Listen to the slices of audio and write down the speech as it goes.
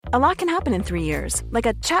A lot can happen in 3 years, like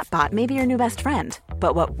a chatbot may be your new best friend.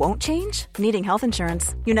 But what won't change? Needing health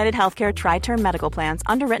insurance. United Healthcare Tri-Term Medical Plans,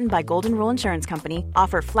 underwritten by Golden Rule Insurance Company,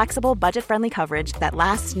 offer flexible, budget-friendly coverage that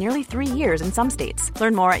lasts nearly 3 years in some states.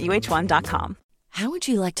 Learn more at uh1.com. How would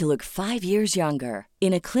you like to look 5 years younger?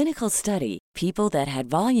 In a clinical study, people that had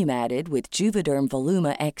volume added with Juvederm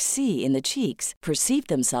Voluma XC in the cheeks perceived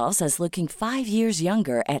themselves as looking 5 years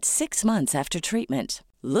younger at 6 months after treatment.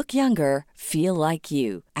 Look younger, feel like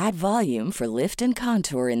you. Add volume for lift and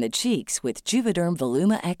contour in the cheeks with Juvederm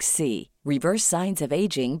Voluma XC. Reverse signs of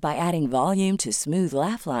aging by adding volume to smooth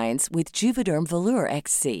laugh lines with Juvederm Volure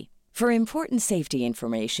XC. For important safety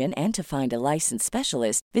information and to find a licensed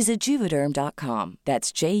specialist, visit Juvederm.com.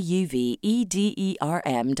 That's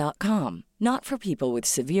JUVEDERM.com. Not for people with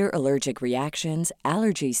severe allergic reactions,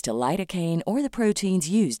 allergies to lidocaine, or the proteins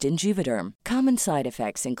used in Juvederm. Common side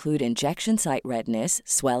effects include injection site redness,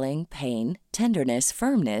 swelling, pain, tenderness,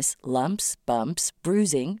 firmness, lumps, bumps,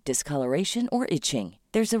 bruising, discoloration, or itching.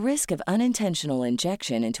 There's a risk of unintentional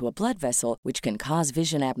injection into a blood vessel, which can cause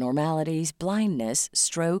vision abnormalities, blindness,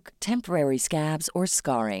 stroke, temporary scabs, or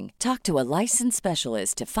scarring. Talk to a licensed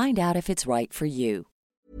specialist to find out if it's right for you.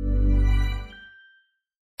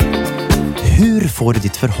 Hur får du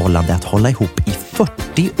ditt förhållande att hålla ihop i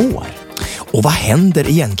 40 år? Och vad händer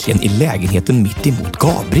egentligen i lägenheten mitt emot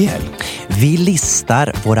Gabriel? Vi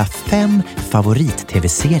listar våra 5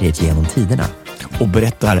 favorit-tv-serier genom tiderna. Och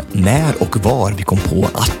berättar när och var vi kom på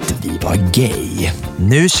att vi var gay.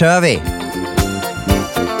 Nu kör vi!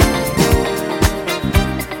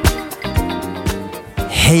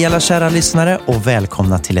 Hej alla kära lyssnare och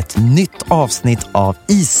välkomna till ett nytt avsnitt av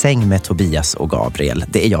I säng med Tobias och Gabriel.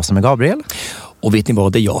 Det är jag som är Gabriel. Och vet ni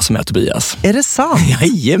vad, det är jag som är Tobias. Är det sant?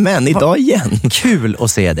 Jajamän, idag igen. Kul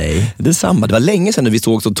att se dig. Detsamma, det var länge sedan vi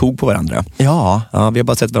såg och tog på varandra. Ja. Ja, vi har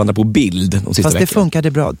bara sett varandra på bild de sista Fast det veckan.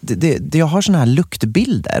 funkade bra. Jag har såna här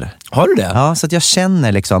luktbilder. Har du det? Ja, så att jag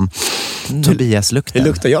känner liksom Tobias-lukten. Hur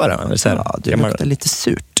luktar jag då? Ja, du luktar lite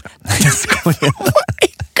surt. Jag skojar.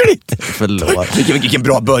 Äckligt! Förlåt. Vilken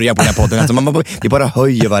bra början på den här podden. Alltså vi bara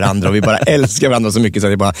höjer varandra och vi bara älskar varandra så mycket så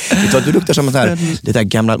det bara, du luktar som en sån här, det där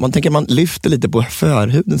gamla, man tänker man lyfter lite på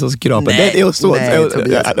förhuden som skrapar. Nej, det är så. Det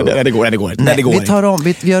går.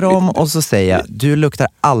 Vi gör om och så säger jag, du luktar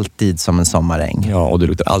alltid som en sommaräng. Ja, och du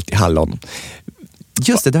luktar alltid hallon.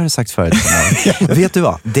 Just det har du sagt förut. Vet du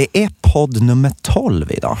vad? Det är podd nummer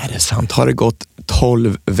 12 idag. Är det sant? Har det gått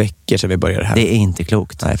 12 veckor sedan vi började här? Det är inte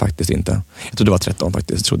klokt. Nej, faktiskt inte. Jag trodde det var 13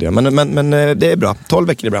 faktiskt, trodde jag. Men det är bra. 12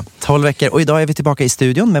 veckor är bra. 12 veckor. Och idag är vi tillbaka i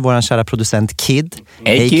studion med vår kära producent Kid.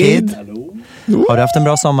 Hej Kid! Hallå. Har du haft en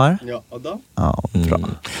bra sommar? Ja, då. Ja, bra.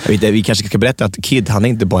 Vi kanske ska berätta att Kid, han är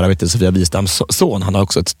inte bara Sofia Wistams son, han har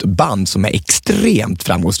också ett band som är extremt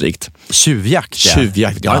framgångsrikt. Tjuvjakt.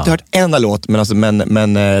 Tjuvjakt. Jag har inte hört en låt, men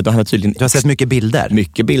då han har tydligen... Du har sett mycket bilder?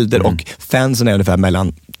 Mycket bilder och fansen är ungefär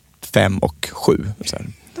mellan 5 och 7. Så här.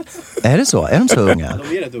 Är det så? Är de så unga?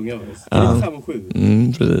 De är rätt unga. Är det 5 och 7?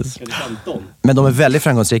 Precis. Är det 15? Men de är väldigt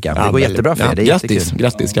framgångsrika. Det går jättebra för er. Det är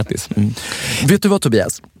grattis. Vet du vad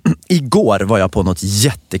Tobias? Igår var jag på något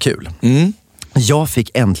jättekul. Jag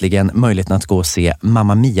fick äntligen möjligheten att gå och se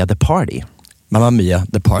Mamma Mia The Party. Mamma Mia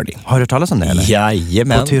The Party. Har du hört talas om det eller?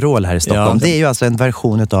 Jajamän. På Tyrol här i Stockholm. Ja, det är ju alltså en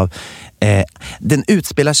version utav den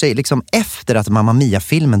utspelar sig liksom efter att Mamma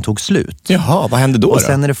Mia-filmen tog slut. Jaha, vad hände då? Och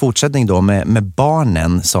sen är det fortsättning då med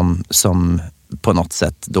barnen som på något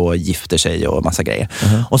sätt då gifter sig och massa grejer.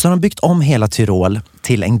 Och så har de byggt om hela Tyrol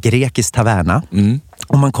till en grekisk taverna.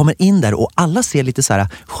 Och man kommer in där och alla ser lite så här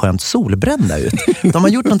skönt solbrända ut. De har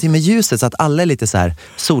gjort någonting med ljuset så att alla är lite så här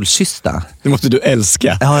solkyssta. Det måste du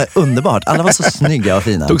älska. Ja, underbart. Alla var så snygga och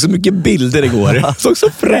fina. Tog så mycket bilder igår. Såg så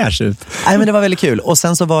fräsch ut. Nej, men det var väldigt kul. Och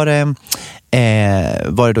sen så var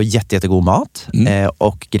det då jättegod mat.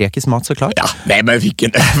 Och grekisk mat såklart. Ja, nej men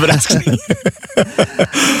vilken överraskning.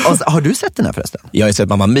 Och så, har du sett den här förresten? Jag har sett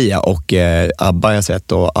Mamma Mia och Abba har jag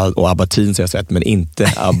sett och Abba Teen har jag sett, men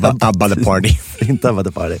inte Abba The Party. Inte Abba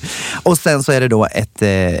The Party. Och sen så är det då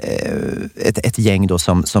ett gäng då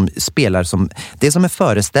som spelar som, det är som en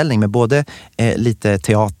föreställning med både lite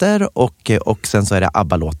teater och sen så är det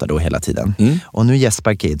Abba-låtar då hela tiden. Och nu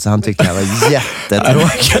gäspar Kid, så han tyckte det var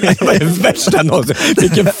jättetråkigt. Det var det värsta någonsin.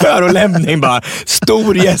 Vilken förolämpning bara.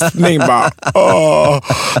 Stor gäspning bara.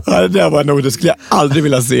 Det där var nog, det skulle jag aldrig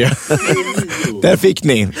vilja se. Där fick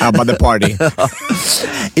ni Abba The Party.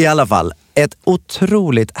 I alla fall, Ett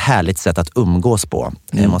otroligt härligt sätt att umgås på,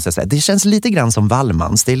 måste jag säga. Det känns lite grann som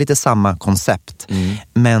Wallmans. Det är lite samma koncept.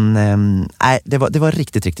 Men det var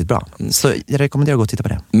riktigt, riktigt bra. Så jag rekommenderar att gå och titta på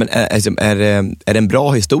det. Men är det en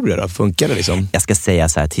bra historia då? Funkar det liksom? Jag ska säga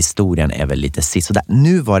så här att historien är väl lite sisådär.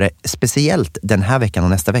 Nu var det speciellt den här veckan och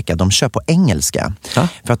nästa vecka. De kör på engelska.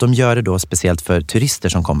 För att de gör det då speciellt för turister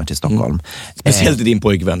som kommer till Stockholm. Speciellt i din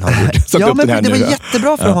pojkvän. Ja, men det var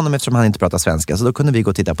jättebra för honom eftersom han inte pratar svenska. Så då kunde vi gå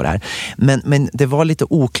och titta på det här. Men det var lite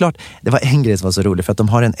oklart. Det var en grej som var så rolig för att de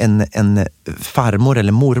har en farmor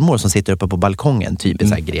eller mormor som sitter uppe på balkongen, typ en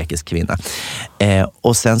så här grekisk kvinna.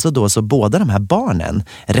 Och sen så båda de här barnen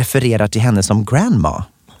refererar till henne som grandma.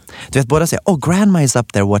 Du vet, båda säger, grandma is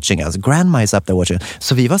up there watching us. Grandma is up there watching us.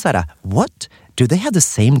 Så vi var så här, what? Do they have the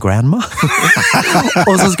same grandma?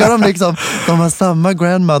 Och så ska de har samma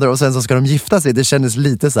grandmother och sen så ska de gifta sig. Det kändes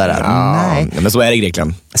lite så här, nej. Men så är det i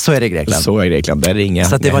Grekland. Så är det i Grekland. Där är inga,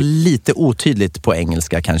 så att det var lite otydligt på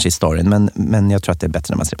engelska kanske i storyn. Men jag tror att det är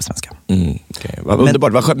bättre när man ser på svenska. Okay.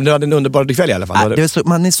 Underbart. Du hade en underbar kväll i alla fall.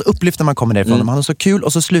 Man är så upplyft när man kommer därifrån. Man har så kul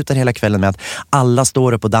och så slutar hela kvällen med att alla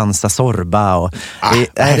står upp och dansar sorba. Och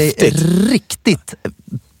det är riktigt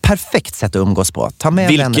perfekt sätt att umgås på. Ta med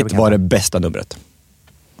Vilket var det bästa numret?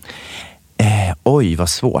 Oj, vad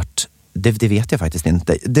svårt. Det vet jag faktiskt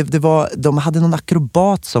inte. De hade någon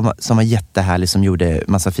akrobat som var jättehärlig, som gjorde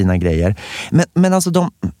massa fina grejer. Men alltså vet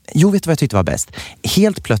du vad jag tyckte var bäst?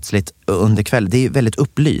 Helt plötsligt under kväll, det är väldigt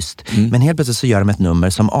upplyst. Men helt plötsligt så gör de ett nummer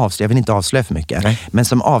som jag vill inte avslöja för mycket. Nej. Men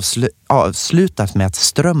som avslutas med att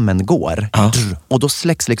strömmen går. Och då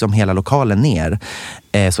släcks liksom hela lokalen ner.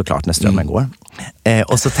 Såklart när strömmen går.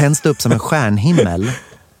 Och så tänds det upp som en stjärnhimmel.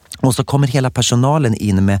 Och så kommer hela personalen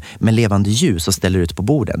in med levande ljus och ställer ut på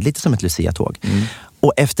borden. Lite som ett Lucia-tåg.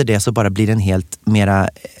 Och efter det så bara blir det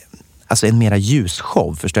en mera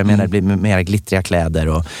ljusshow. Förstår jag? Det blir mera glittriga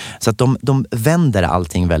kläder. Så att de vänder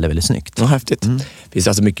allting väldigt, väldigt snyggt. Ja, häftigt. Det finns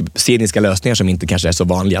alltså mycket sceniska lösningar som inte kanske är så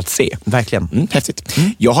vanliga att se. Verkligen. Häftigt.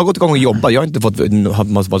 Jag har gått igång och jobbat. Jag har inte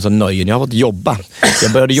varit så nöjd. Jag har fått jobba.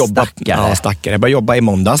 Jag började jobba. Stackare. Jag började jobba i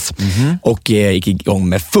måndags. Och gick igång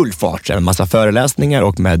med full fart. En massa föreläsningar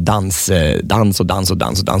och med dans.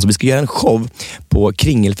 Och vi ska göra en show på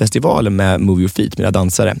Kringelfestivalen med Move Your Feet, mina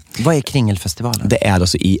dansare. Vad är Kringelfestivalen? Det är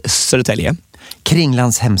alltså i Södertälje.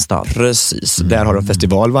 Kringlands hemstad. Precis, där har de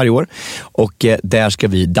festival varje år. Och där ska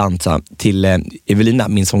vi dansa till Evelina,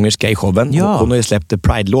 min sångerska i showen. Ja. Hon har ju släppt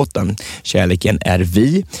Pride-låten Kärleken är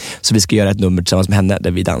vi. Så vi ska göra ett nummer tillsammans med henne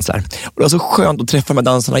där vi dansar. Och det är så skönt att träffa de här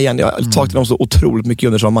dansarna igen. Jag har tagit dem så otroligt mycket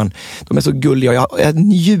under sommaren. De är så gulliga. Jag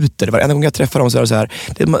njuter. Varenda gång jag träffar dem så är det så här.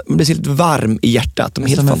 Man blir så lite varm i hjärtat. De är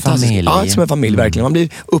helt fantastiska. Ja, som en familj verkligen. Man blir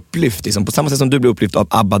upplyft liksom. På samma sätt som du blir upplyft av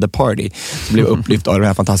ABBA The Party, så blir jag upplyft av de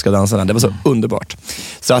här fantastiska dansarna. Det var så underbart.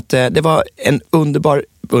 Så att det var en underbar,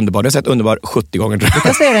 jag har sett underbar 70 gånger. Du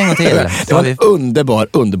kan säga det en gång till. Det var en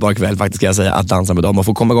underbar kväll faktiskt, ska jag säga, att dansa med dem och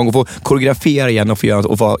få komma igång och få koreografera igen och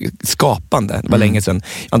få skapande. Det var länge sedan.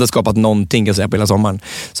 Jag har inte skapat någonting, kan jag säga, på hela sommaren.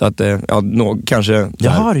 Så att, kanske...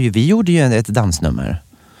 Vi gjorde ju ett dansnummer.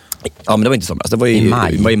 Ja, men det var inte somras. Det var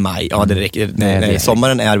i maj. Ja, det räcker. Nej.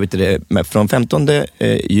 Sommaren är från 15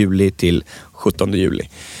 juli till 17 juli.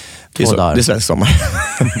 Det är svensk sommar.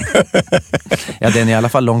 Ja, den är i alla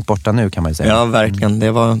fall långt borta nu, kan man ju säga. Ja, verkligen.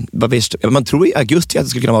 Det var visst. Man tror i augusti att det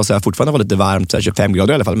skulle kunna vara så här, fortfarande vara lite varmt, så här 25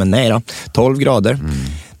 grader i alla fall. Men nej då, 12 grader.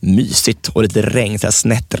 Mysigt. Och lite regn, så här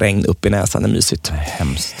snett regn upp i näsan. Det är mysigt. Det är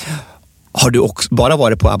hemskt. Har du också bara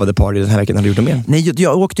varit på ABBA The Party den här veckan? Har du gjort det mer? Nej,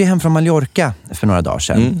 jag åkte ju hem från Mallorca för några dagar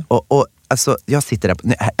sedan. Och alltså, jag sitter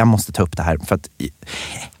där. Jag måste ta upp det här. För att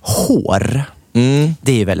hår...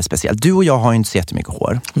 Det är väldigt speciellt. Du och jag har ju inte så jättemycket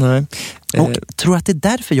hår. Nej. Och tror att det är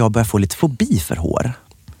därför jag börjar få lite fobi för hår.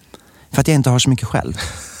 För att jag inte har så mycket själv.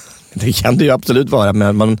 Det kan det ju absolut vara,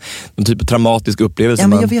 men någon typ av traumatisk upplevelse. Ja,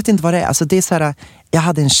 men jag vet inte vad det är. Alltså, det är så här, jag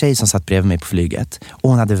hade en tjej som satt bredvid mig på flyget. Och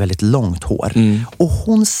hon hade väldigt långt hår. Och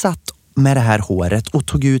hon satt med det här håret och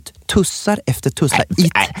tog ut tussar efter tussar i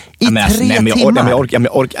 3 timmar. Jag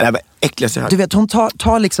orkar, det var äckligt så här. Du vet, hon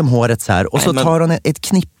tar liksom håret så här och så tar hon ett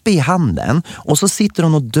knippe i handen och så sitter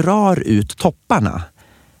hon och drar ut topparna.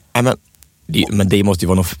 Men det måste ju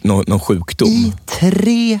vara någon sjukdom. I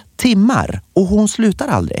 3 timmar. Och hon slutar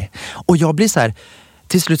aldrig. Och jag blir så här...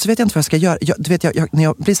 Till slut så vet jag inte vad jag ska göra. När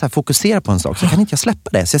jag blir så här fokuserad på en sak så kan inte jag släppa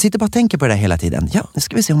det. Så jag sitter bara och tänker på det där hela tiden. Ja, nu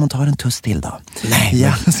ska vi se om hon tar en tuss till då. Nej.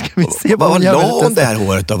 Ja, ska vi se vad la hon det här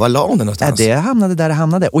håret då? Vad la hon det någonstans? Det hamnade där det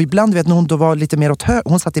hamnade. Och ibland, vet när hon då var lite mer åt höger.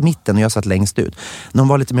 Hon satt i mitten och jag satt längst ut. När hon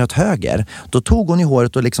var lite mer åt höger, då tog hon i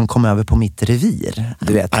håret och liksom kom över på mitt revir.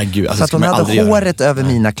 Du vet. Gud, alltså, så att hon hade håret över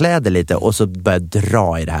mina kläder lite och så började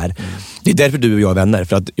dra i det här. Det är därför du och jag är vänner,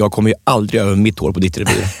 för att jag kommer ju aldrig över mitt hår på ditt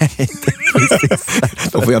revir.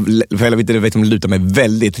 Då får jag luta mig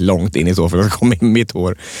väldigt långt in i så, för att komma in mitt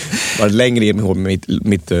hår. Bara längre in med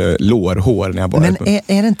mitt lårhår när jag bara... Men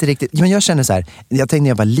är det inte riktigt... Men jag känner så här, jag tänkte när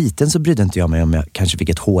jag var liten så brydde inte jag mig om jag kanske fick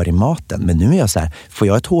ett hår i maten. Men nu är jag så här, får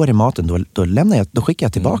jag ett hår i maten då skickar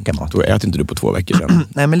jag tillbaka maten. Då äter inte du på 2 veckor sedan.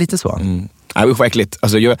 Nej, men lite så. Nej, det var äckligt.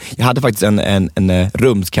 Alltså, jag hade faktiskt en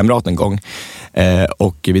rumskamrat en gång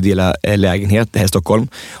och vi delade lägenhet här i Stockholm.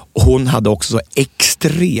 Och hon hade också så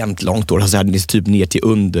extremt långt hår, alltså hade typ ner till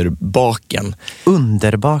underbaken.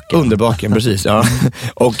 Underbaken, precis. Ja.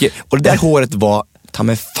 Och det där håret var, ta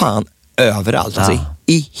mig fan, överallt. Alltså,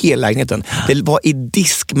 i hela lägenheten. Det var i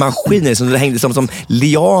diskmaskiner som det hängde som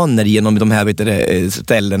lianer genom de här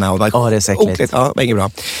ställena. Det är säkert. Ja, det var inget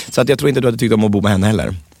bra. Så att jag tror inte du hade tyckt om att bo med henne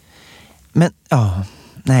heller. Men,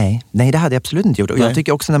 nej, det hade jag absolut inte gjort. Och jag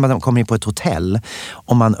tycker också när man kommer in på ett hotell,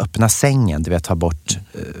 om man öppnar sängen, du vet, ta bort,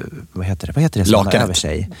 vad heter det som lakanet över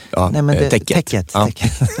sig? Ja, nej, men täcket. Ja.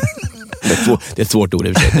 Det är ett svårt ord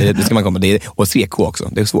i och för sig. Det ska man komma. Och CK också.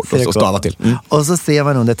 Det är svårt att stava till. Och så ser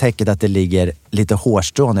man under täcket att det ligger lite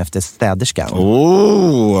hårstrån efter städerskan.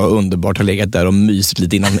 Underbart. Har legat där och mysit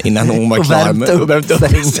lite innan hon var klar. Och värmt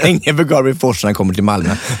upp sängen för Garby Fors när han kommer till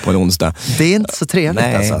Malmö på en onsdag. Det är inte så trevligt.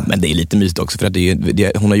 Nej, alltså. Men det är lite mysigt också, för att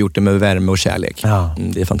hon har gjort det med värme och kärlek. Ja.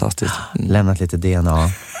 Det är fantastiskt. Lämnat lite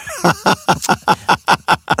DNA.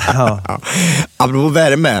 Apropå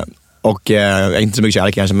värme och inte så mycket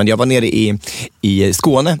kärlek kanske, men jag var nere i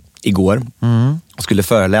Skåne igår och skulle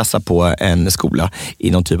föreläsa på en skola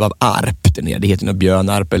i någon typ av arp där nere. Det heter något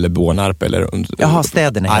Björnarp eller Bornarp eller... Jaha,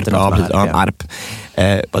 städerna heter något med arp.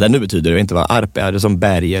 Vad det nu betyder, jag vet inte vad arp är. Det som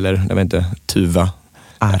berg eller, jag vet inte, tuva.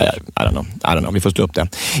 I don't know, vi får slå upp det.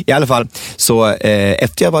 I alla fall, så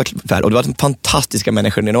efter jag var färdig, och det var fantastiska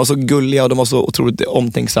människor, de var så gulliga och de var så otroligt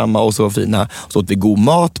omtänksamma och så fina. Så åt vi god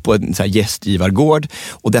mat på en sån här gästgivargård,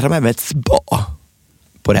 och där har man ett spa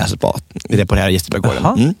på det här spat, på det här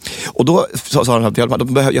gästgivargården. Och då sa han att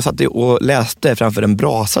jag satt och läste framför en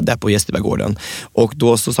brasa där på gästgivargården, och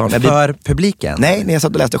då så sa han... För publiken? Nej, jag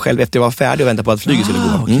satt och läste själv efter jag var färdig och väntade på att flyget skulle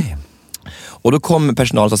gå. Okay. Och då kom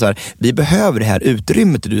personalen och sa så här: vi behöver det här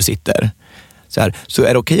utrymmet där du sitter. Så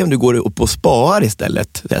är det okej om du går upp och sparar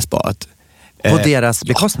istället, det här sparat? På deras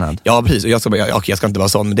bekostnad? Ja, precis. Och jag sa, jag ska inte vara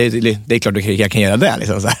sån, men det är klart att jag kan göra det.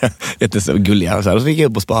 Liksom, så här. Jätteså gulliga. Och så fick jag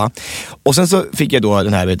upp och spara. Och sen så fick jag då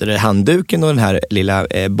den här handduken och den här lilla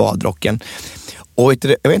badrocken. Och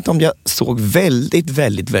jag vet inte om jag såg väldigt,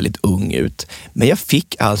 väldigt, väldigt ung ut. Men jag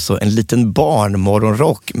fick alltså en liten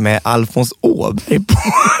barnmorgonrock med Alfons Åberg på.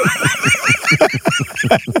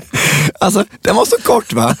 Alltså, den var så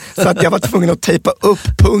kort, va? Så att jag var tvungen att tejpa upp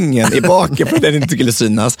pungen i baken för att den inte skulle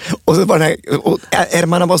synas. Och så var den här, och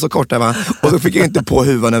ärmarna var så korta, va? Och så fick jag inte på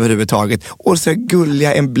huvan överhuvudtaget. Och så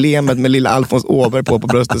gulliga emblemet med lilla Alfons Åberg på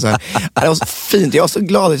bröstet så här. Det var så fint. Jag var så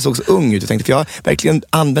glad att jag såg så ung ut. Jag tänkte, för jag har verkligen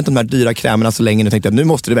använt de här dyra krämerna så länge nu. Tänkte att nu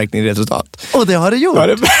måste det verkligen ge resultat. Och det har det gjort. Ja,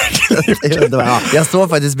 det verkligen. Jag såg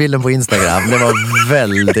faktiskt bilden på Instagram. Det var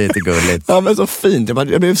väldigt gulligt. Ja, men så fint.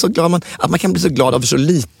 Jag blev så glad att man kan bli så glad av så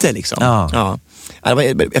lite liksom. Ja.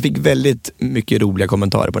 Jag fick väldigt mycket roliga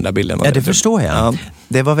kommentarer på den där bilden. Ja, det förstår jag. Ja.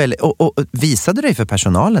 Det var väldigt, och visade du dig för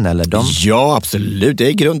personalen eller? Ja, absolut. Jag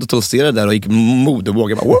gick runt och tosterade där och gick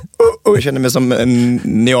modevåg. Och jag kände mig som en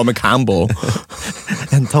Naomi Campbell.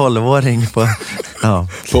 En 12-åring på... Ja.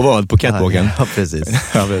 På vad? På catwalken? Ja, precis.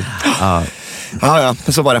 Ja,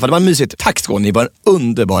 så var det. Det var mysigt. Tack Skåne, ni var en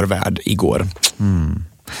underbar värld igår.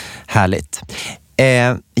 Härligt.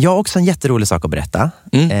 Jag har också en jätterolig sak att berätta.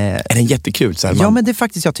 Är den jättekul? Så här, ja, men det är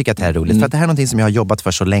faktiskt, jag tycker att det här är roligt. För att det här är någonting som jag har jobbat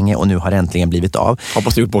för så länge och nu har äntligen blivit av.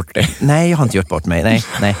 Hoppas du gjort bort det. Nej, jag har inte gjort bort mig.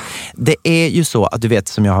 Nej. Det är ju så att du vet,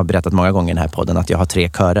 som jag har berättat många gånger i den här podden, att jag har 3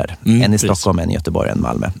 körer. En i Stockholm, en i Göteborg, en i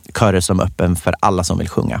Malmö. Körer som är öppen för alla som vill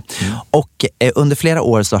sjunga. Och under flera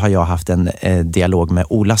år så har jag haft en dialog med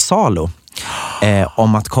Ola Salo.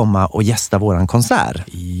 Om att komma och gästa våran konsert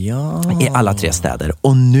i alla 3 städer.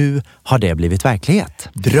 Och nu har det blivit verklighet.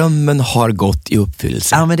 Drömmen har gått i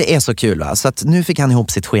uppfyllelse. Ja, men det är så kul, va? Så att nu fick han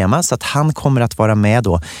ihop sitt schema, så att han kommer att vara med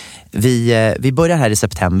då. Vi börjar här i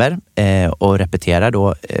september och repeterar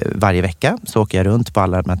då varje vecka. Så åker jag runt på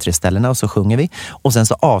alla de här 3 ställena och så sjunger vi. Och sen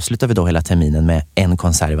så avslutar vi då hela terminen med en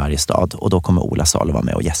konsert i varje stad. Och då kommer Ola Salo vara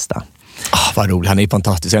med och gästa. Vad roligt, han är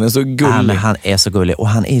fantastisk, han är så gullig. Ja, men han är så gullig och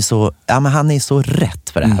han är så rätt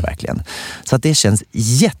för det här verkligen. Så att det känns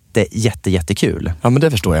jättekul. Ja, men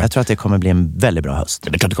det förstår jag. Jag tror att det kommer bli en väldigt bra höst.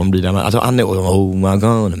 Det är klart det kommer bli det. Alltså han är oh my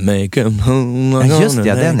gonna make him, oh my gonna just det,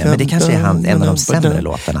 den är. Men det kanske är en av de sämre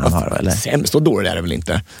låtarna han har, eller? Sämst, så dålig är det väl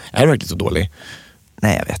inte? Är det verkligen så dålig?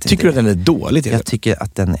 Nej, jag vet inte. Tycker du att den är dålig? Jag tycker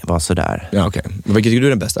att den var sådär. Ja, okej. Men vilket tycker du är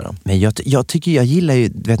den bästa då? Men jag gillar ju,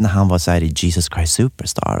 du vet när han var så här i Jesus Christ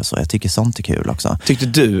Superstar och så. Jag tycker sånt är kul också. Tyckte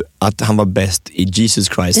du att han var bäst i Jesus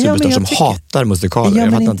Christ Superstar som hatar musikaler?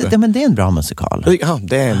 Ja, men, men det är en bra musikal. Ja,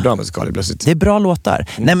 det är en bra musikal plötsligt. Det är bra låtar.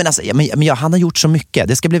 Nej, men alltså, han har gjort så mycket.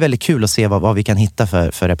 Det ska bli väldigt kul att se vad vi kan hitta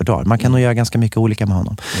för repertoar. Man kan nog göra ganska mycket olika med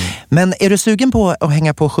honom. Men är du sugen på att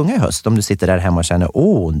hänga på och sjunga i höst? Om du sitter där hemma och känner,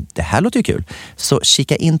 det här låter ju kul. Så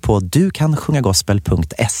kika in på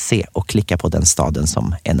dukansjungagospel.se och klicka på den staden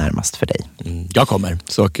som är närmast för dig. Jag kommer.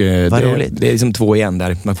 Så, det är liksom 2 igen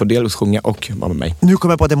där. Man får dels sjunga och vara med mig. Nu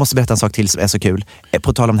kommer jag på att jag måste berätta en sak till som är så kul.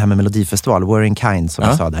 På tal om det här med Melodifestival, Were in Kind som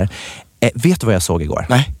jag sa där. Vet du vad jag såg igår?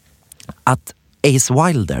 Nej. Att Ace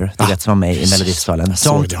Wilder, du vet som var med i Melodifestivalen,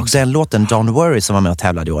 den låten Don't Worry som var med och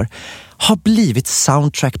tävlade i år, har blivit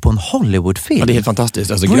soundtrack på en Hollywoodfilm. Ja, det är helt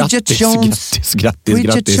fantastiskt. Alltså, grattis.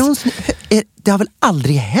 Bridget Jones, det har väl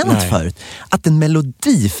aldrig hänt förut att en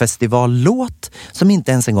Melodifestivallåt som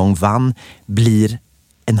inte ens en gång vann blir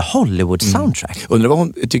en Hollywood-soundtrack. Undrar vad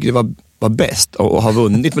hon tycker det var bäst och har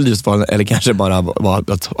vunnit Melodifestivalen eller kanske bara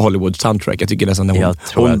var ett Hollywood-soundtrack. Jag tycker nästan när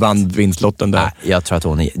hon vann vinstlotten där. Nej, jag tror att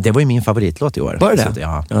det var ju min favoritlåt i år. Var det? Så,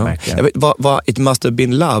 ja, verkligen. Var It Must Have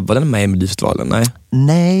Been Love, var den med i Melodifestivalen?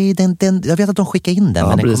 Nej, jag vet att de skickade in den.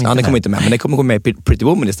 Ja, men den kom inte med. Men den kommer gå med i Pretty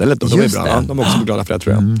Woman istället. De är bra. Ja, de är också glada för det,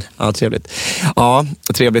 tror jag. Ja, trevligt. Ja,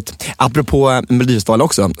 trevligt. Apropå Melodifestivalen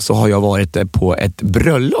också, så har jag varit på ett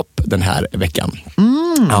bröllop den här veckan.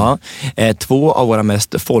 Ja, 2 av våra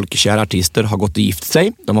mest folkkära artister har gått och gift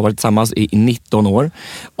sig. De har varit tillsammans i 19 år.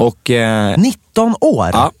 Och, 19 år?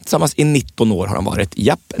 Ja, tillsammans i 19 år har de varit.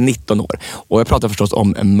 Japp, 19 år. Och jag pratar förstås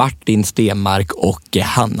om Martin Stenmark och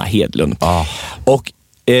Hanna Hedlund. Och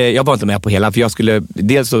jag var inte med på hela, för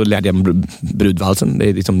dels så lärde jag mig brudvalsen, det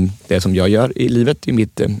är liksom det som jag gör i livet, i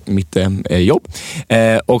mitt jobb.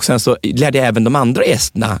 Och sen så lärde jag även de andra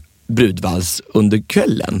gästerna brudvals under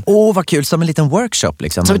kvällen. Vad kul, som en liten workshop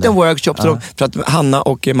liksom. Som en liten workshop, för att Hanna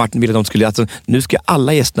och Martin ville att de skulle, alltså, nu ska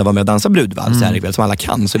alla gästerna vara med och dansa brudvals här ikväll, som alla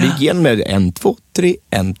kan. Så vi gick igenom med 1, 2, 3,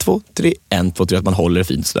 1, 2, 3, 1, 2, 3, att man håller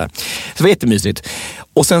fint sådär. Så det var jättemysigt.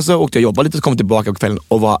 Och sen så åkte jag jobba lite och kom tillbaka på kvällen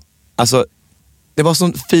och var, alltså, det var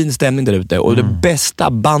sån fin stämning där ute och det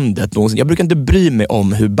bästa bandet någonsin. Jag brukar inte bry mig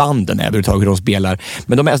om hur banden är överhuvudtaget, hur de spelar.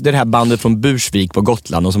 Men det är det här bandet från Bursvik på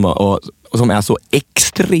Gotland och som är så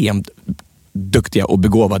extremt duktiga och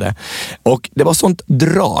begåvade. Och det var sånt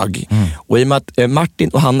drag. Och i och med att Martin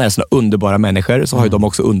och Hanna är såna underbara människor, så har ju de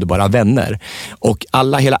också underbara vänner. Och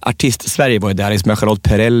hela artist-Sverige var ju där. Liksom Charlotte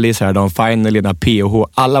Perrelli, Sarah Dawn Finer, Lena PH.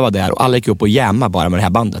 Alla var där och alla gick upp och jamma bara med det här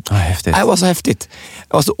bandet. Häftigt. Det var så häftigt.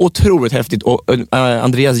 Det var så otroligt häftigt. Och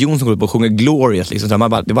Andreas Jonsson går upp och sjunger Glorious. Liksom. Så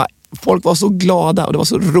folk var så glada och det var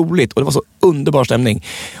så roligt och det var så underbar stämning.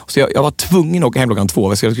 Så jag var tvungen att åka hem klockan 2.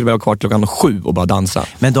 Jag skulle vara kvar klockan 7 och bara dansa.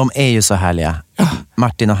 Men de är ju så härliga.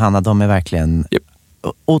 Martin och Hanna, de är verkligen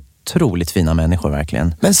otroligt fina människor,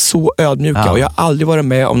 verkligen. Men så ödmjuka. Och jag har aldrig varit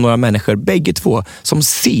med om några människor, bägge två, som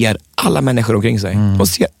ser alla människor omkring sig. De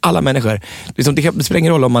ser alla människor. Liksom, det spelar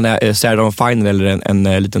ingen roll om man är Sarah Dawn Finer eller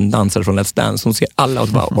en liten dansare från Let's Dance. De ser alla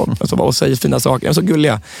och säger fina saker. De är så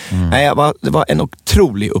gulliga. Nej, det var en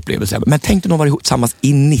otrolig upplevelse. Men tänk dig någon var ihop tillsammans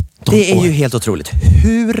i 19 år. Det är ju helt otroligt.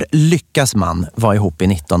 Hur lyckas man vara ihop i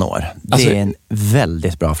 19 år? Det är en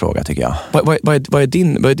väldigt bra fråga, tycker jag. Vad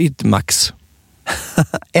är ditt max?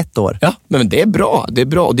 1 år. Ja, men det är bra. Det är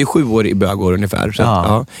bra. Och det är 7 år i bögår ungefär. Så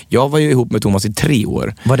att, jag var ju ihop med Thomas i 3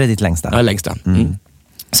 år. Var det ditt längsta? Ja, längsta.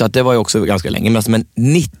 Så att det var ju också ganska länge. Men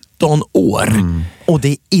 19 år. Och det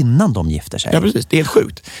är innan de gifter sig. Ja, precis. Det är helt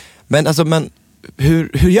sjukt. Men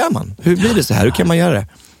hur gör man? Hur blir det så här? Hur kan man göra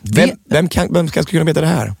det? Vem ska kunna veta det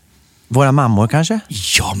här? Våra mammor kanske?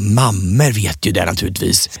 Ja, mammor vet ju det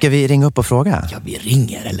naturligtvis. Ska vi ringa upp och fråga? Ja, vi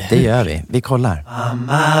ringer, eller? Det gör vi. Vi kollar.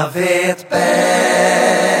 Mamma vet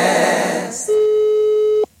bäst.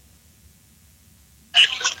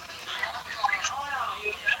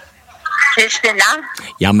 Kristina.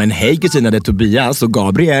 Ja, men hej Kristina, det är Tobias och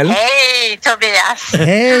Gabriel. Hej Tobias.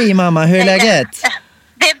 Hej mamma, hur är läget?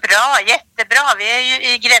 Det är bra, jättebra. Vi är ju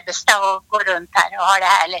i Grebbestad och går runt här och har det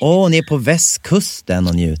härligt. Ni är på västkusten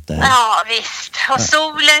och njuter. Ja, visst. Och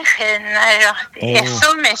solen skiner och det är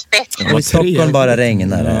så mysigt. Och i Stockholm bara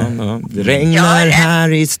regnar det. Det regnar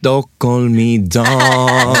här i Stockholm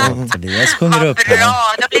idag. Tobias sjunger upp här.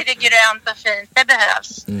 Bra, då blir det grönt och fint. Det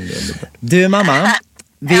behövs. Du mamma,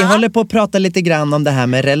 vi håller på att prata lite grann om det här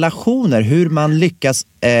med relationer. Hur man lyckas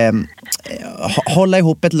hålla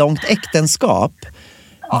ihop ett långt äktenskap.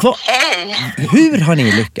 Hur har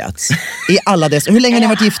ni lyckats? Hur länge har ni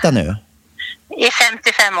varit gifta nu? I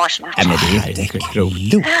 55 5 år snart. Nej, men det är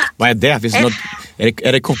klokt. Vad är det? Finns det något,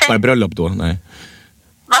 är det kopparbröllop då? Nej.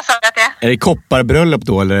 Vad sa du att det är? Är det kopparbröllop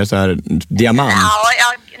då eller är det så här diamant?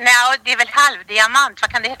 Ja, det är väl halvdiamant.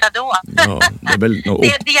 Vad kan det heta då? Ja, det är väl det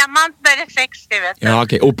är diamant när det är 60, vet du. Ja,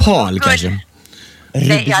 okej. Opal kanske.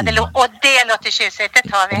 Och det låter tjusigt, det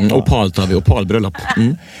tar vi. Opal tar vi, opalbröllop.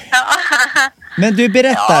 Ja. Men du,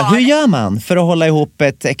 berätta, hur gör man för att hålla ihop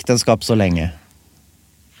ett äktenskap så länge?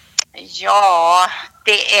 Ja,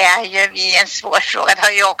 det är ju en svår fråga. Det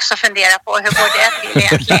har jag också funderat på. Hur går det till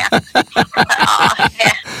egentligen? Ja,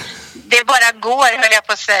 det bara går, höll jag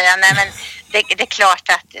på att säga. Nej, men det är klart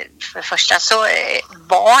att för det första så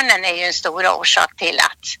barnen är ju en stor orsak till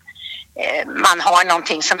att man har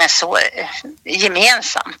någonting som är så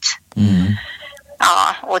gemensamt.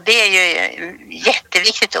 Ja, och det är ju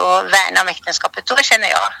jätteviktigt att värna om äktenskapet då, känner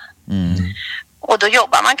jag. Och då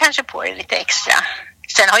jobbar man kanske på det lite extra.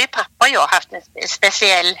 Sen har ju pappa och jag haft en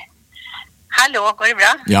speciell... Hallå, går det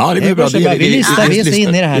bra? Ja, det går bra. Vi är så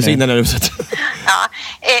inne i det här nu. Ja,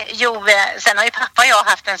 sen har ju pappa och jag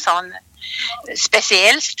haft en sån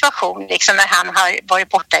speciell situation liksom när han har varit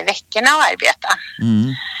borta i veckorna och arbetat.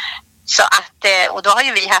 Så att, och då har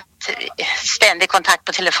ju vi haft ständig kontakt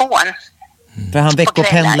på telefon. För han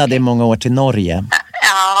veckopendlade i många år till Norge.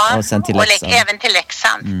 Ja, och sen till Leksand. Och även till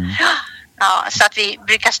Leksand. Ja, så att vi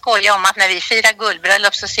brukar skoja om att när vi firar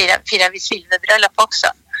guldbröllop så firar vi silverbröllop också.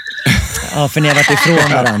 Ja, för ni har varit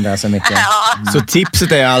ifrån varandra så mycket. Ja. Så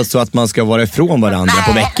tipset är alltså att man ska vara ifrån varandra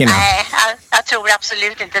på veckorna? Nej, jag tror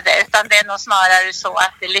absolut inte det. Utan det är nog snarare så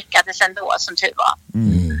att det lyckades ändå, som tur var.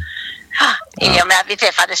 Ja. Vi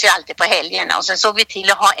träffades ju alltid på helgerna och sen såg vi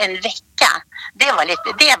till att ha en vecka. Det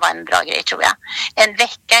var en bra grej, tror jag. En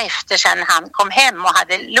vecka efter sen han kom hem och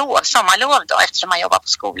hade sommarlov då, eftersom han jobbar på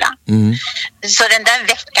skolan. Så den där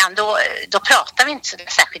veckan då pratade vi inte så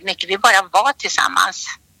särskilt mycket. Vi bara var tillsammans.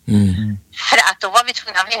 För att då var vi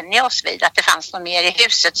tvungna att vänja oss vid att det fanns någon mer i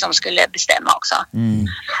huset som skulle bestämma också.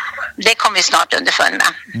 Det kom vi snart underfund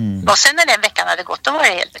med. Och sen när den veckan hade gått, då var det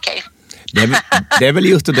helt okej. Det är väl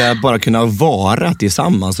just det där att bara kunna vara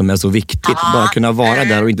tillsammans som är så viktigt. Bara kunna vara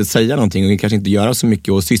där och inte säga någonting och kanske inte göra så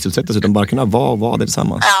mycket och sysselsätta sig, utan bara kunna vara där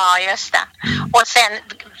tillsammans. Ja, just det. Och sen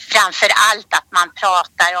framför allt att man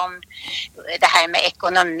pratar om det här med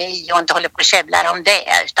ekonomi och inte håller på och käbblar om det,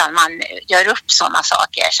 utan man gör upp sådana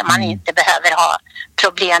saker så man inte behöver ha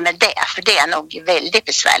problem med det, för det är nog väldigt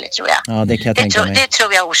besvärligt, tror jag. Ja, det kan jag tänka mig. Det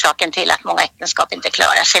tror jag är orsaken till att många äktenskap inte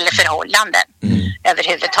klarar sig, eller förhållanden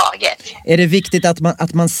överhuvudtaget. Är det viktigt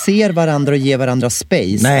att man ser varandra och ger varandra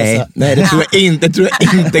space? Nej, det tror jag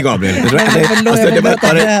inte, Gabriel.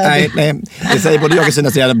 Det säger både jag och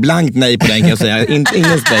Sina, säger blankt nej på den, kan jag säga.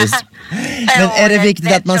 Ingen space. Men är det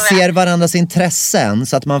viktigt att man ser varandras intressen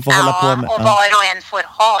så att man får hålla på med... och var och en får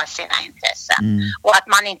ha sina intressen. Och att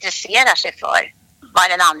man intresserar sig för vad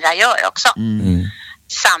den andra gör också.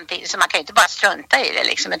 Samtidigt, så man kan ju inte bara strunta i det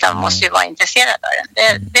liksom, utan man måste ju vara intresserad av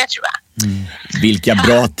den. Det tror jag. Vilka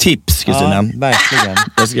bra tips, Kristina. Ja, verkligen.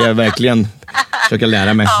 Det ska jag verkligen försöka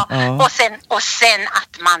lära mig. Ja. Och sen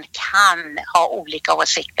att man kan ha olika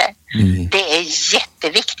åsikter. Det är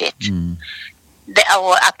jätteviktigt.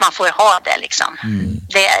 Och att man får ha det liksom.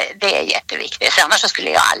 Det är jätteviktigt. För annars så skulle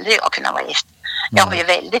jag aldrig kunna vara gift. Jag har ju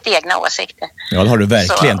väldigt egna åsikter. Ja, det har du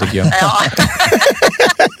verkligen, tycker jag. Ja.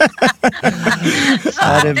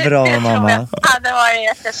 Ja, det är bra, mamma. Ja, det var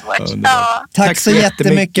jättesvårt. Ja. Tack så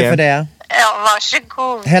jättemycket för det. Ja,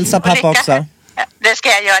 varsågod. Hälsa pappa också. Det ska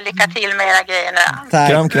jag göra. Lycka till med era grejer nu.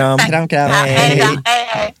 Tack. Kram.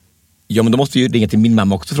 Hej. Ja, men då måste vi ju ringa till min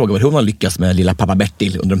mamma också och fråga hur hon har lyckats med lilla pappa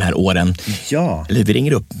Bertil under de här åren. Ja. Eller vi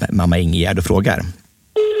ringer upp mamma Ingegärd och frågar.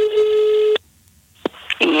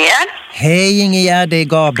 Ingegärd? Hej Ingegärd, det är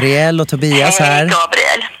Gabriel och Tobias här. Hej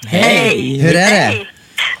Gabriel. Hej! Hur är det? Hej.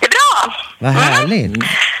 Det är bra. Vad härligt.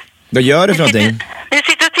 Vad gör du för någonting? Vi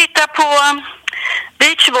sitter och tittar på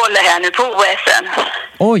beachvolley här nu på OS:en.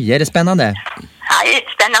 Oj, är det spännande? Ja,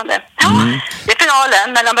 jättespännande. Ja, det är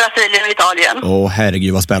finalen mellan Brasilien och Italien.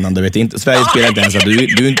 Herregud vad spännande. Vet inte, Sverige spelar inte ens.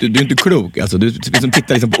 Du är inte klok. Alltså, du liksom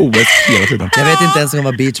tittar liksom på OS hela tiden. Jag vet inte ens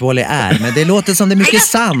vad beachvolley är, men det låter som det är mycket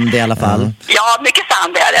sand i alla fall. Ja, mycket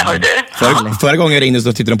sand är det, hör du. Förra gången jag ringde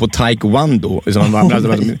så tittade de på taekwondo.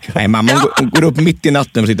 Nej, mamma hon går upp mitt i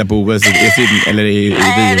natten och tittar på OS eller i Rio.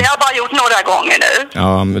 Nej, det har jag bara gjort några gånger nu.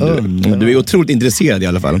 Ja, men du är otroligt intresserad i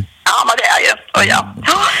alla fall. Ja, men det är ju. Och ja,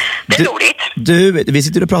 det är roligt. Vi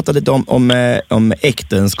sitter och pratar lite om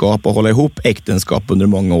äktenskap och hålla ihop äktenskap under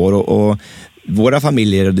många år. Och våra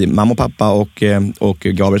familjer, mamma och pappa och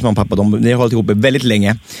Gabriels mamma och pappa, ni har hållit ihop väldigt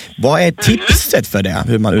länge. Vad är tipset för det?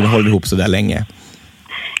 Hur man håller ihop så där länge?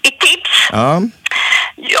 Ett tips? Ja.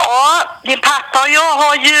 Ja, Ja, din pappa och jag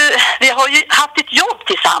vi har ju haft ett jobb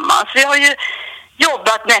tillsammans. Vi har ju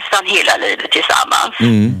jobbat nästan hela livet tillsammans.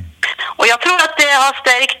 Och jag tror att det har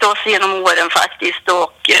stärkt oss genom åren faktiskt.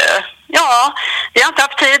 Och ja, vi har inte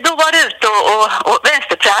haft tid att vara ute och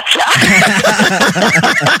vänsterprassla.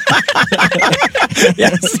 Ja.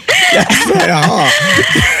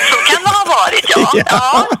 Så kan det ha varit, ja.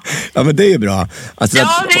 Ja, men det är ju bra. Alltså,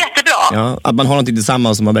 ja, det är jättebra. Ja, att man har någonting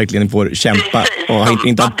tillsammans som man verkligen får kämpa. Precis, och som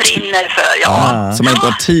inte man brinner för, så man inte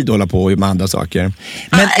har tid att hålla på med andra saker.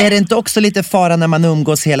 Men är det inte också lite fara när man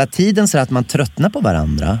umgås hela tiden så att man tröttnar på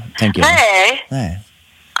varandra, tänker jag? Nej.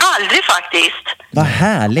 Aldrig faktiskt. Vad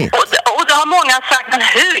härligt. Och det har många sagt, men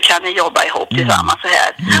hur kan ni jobba ihop tillsammans så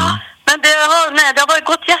här? Ja, men det har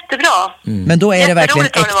gått jättebra. Men då är det verkligen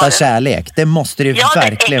äkta kärlek. Det måste det ju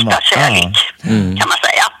verkligen vara. Ja, det är äkta kärlek, kan man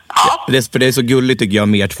säga. Ja. För det är så gulligt tycker jag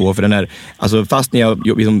med er två. För den här, alltså fast ni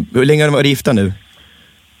har, liksom, hur länge har ni varit gifta nu?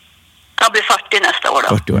 Jag blir 40 nästa år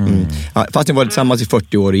då. 40 år. Ja, fast ni har varit tillsammans i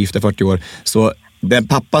 40 år och gifta 40 år. Så den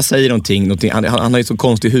pappa säger någonting han har ju så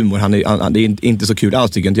konstig humor. Det är inte så kul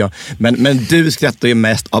alls tycker inte jag. Men du skrattar ju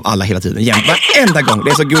mest av alla hela tiden. Varenda gång.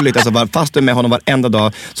 Det är så gulligt. Alltså, fast du är med honom varenda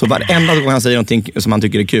dag. Så varenda gång han säger någonting som han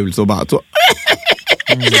tycker är kul så bara... Så...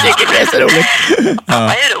 Det är så roligt.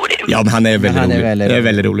 Pappa är rolig. Ja, men han är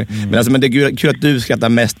väldigt rolig. Men, alltså, men det är kul att du skrattar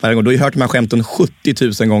mest varje gång. Du har ju hört de här skämten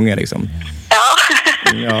 70 000 gånger liksom.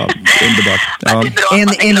 Ja, underbart. Ja.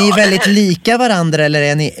 Är ni väldigt lika varandra eller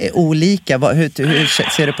är ni olika? Hur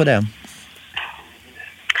ser du på det? Om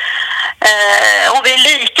vi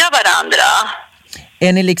är lika varandra.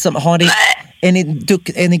 Är ni liksom, är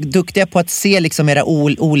ni duktiga på att se liksom era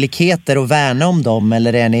olikheter och värna om dem?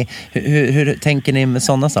 Eller är ni, hur tänker ni med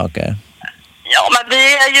sådana saker? Ja, men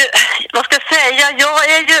vi är ju, vad ska jag säga,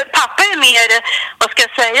 pappa är mer, vad ska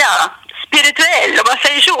jag säga, spirituell, om man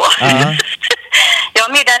säger så. Jag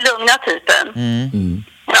är mer den lugna typen.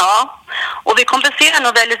 Ja, och vi kompenserar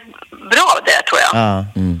nog väldigt bra där tror jag,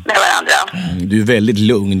 med varandra. Du är väldigt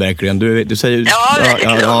lugn verkligen. Du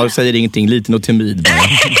säger, säger ingenting, liten och timid bara.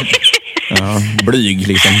 Blyg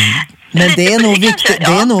liksom. Men det är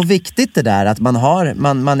nog viktigt det där att man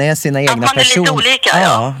är sina egna personer. Att man är lite olika,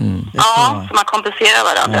 så man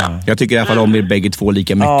kompenserar varandra. Jag tycker i alla fall om er bägge två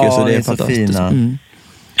lika mycket, så det är fantastiskt. Så fina.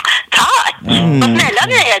 Tack! Vad snälla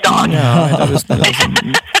ni är idag. Ja, det är snälla.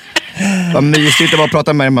 Vad mysigt att bara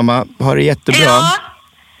prata med er, mamma. Ha det jättebra. Ja,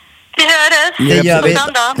 vi hörs. Det gör vi.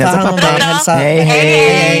 Hälsa.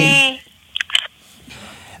 Hej.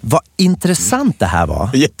 Vad intressant det här var.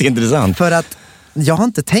 Jätteintressant. För att jag har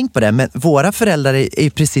inte tänkt på det, men våra föräldrar är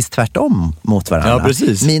precis tvärtom mot varandra. Ja,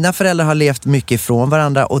 precis. Mina föräldrar har levt mycket ifrån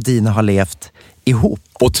varandra och dina har levt ihop.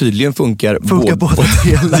 Och tydligen funkar båda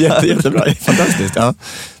delar. Jättebra, fantastiskt. Ja.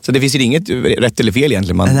 Så det finns ju inget rätt eller fel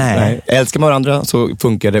egentligen. Nej. Älskar man varandra så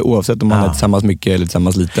funkar det oavsett om man är tillsammans mycket eller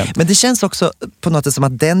tillsammans lite. Men det känns också på något sätt som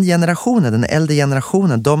att den äldre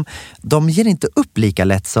generationen, de ger inte upp lika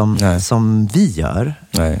lätt som vi gör.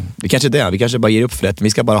 Nej, det kanske är det. Vi kanske bara ger upp för det. Vi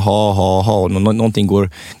ska bara ha. Någonting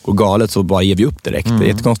går galet så bara ger vi upp direkt. Det är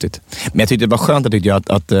jättekonstigt. Men jag tyckte det var skönt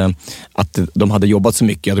att de hade jobbat så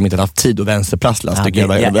mycket att de inte hade haft tid att vänsterprasslas.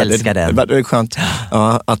 Jag älskar det. Det är skönt.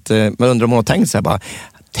 Ja, att man undrar om hon har tänkt så här bara,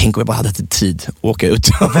 tänk om jag bara hade tid att åka ut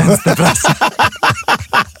och vänsterprassla.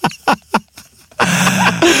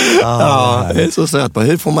 Det är så söt.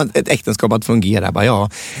 Hur får man ett äktenskap att fungera? Det är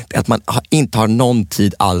att man inte har någon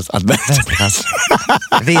tid alls att vänsterprassla.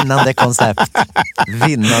 Vinnande koncept.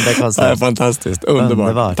 Ja, fantastiskt.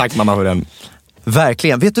 Underbart. Tack mamma för den.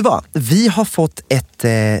 Verkligen. Vet du vad? Vi har fått ett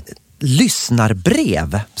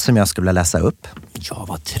lyssnarbrev som jag skulle vilja läsa upp. Ja,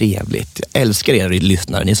 vad trevligt. Jag älskar er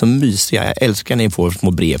lyssnare. Ni är så mysiga. Jag älskar när ni får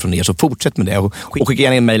små brev från er. Så fortsätt med det. Och skicka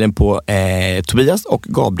gärna in mejlen på Tobias och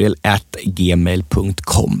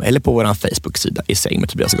Gabriel@gmail.com eller på vår Facebook-sida i säng med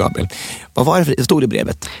Tobias och Gabriel. Vad var det för stod i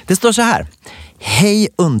brevet? Det står så här. Hej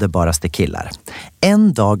underbaraste killar.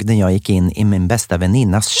 En dag när jag gick in i min bästa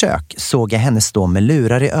väninnas kök såg jag henne stå med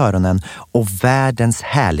lurar i öronen och världens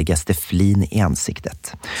härligaste flin i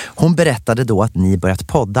ansiktet. Hon berättade då att ni börjat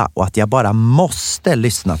podda och att jag bara måste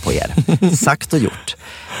lyssna på er. Sagt och gjort.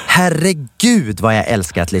 Herregud vad jag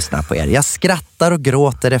älskar att lyssna på er. Jag skrattar och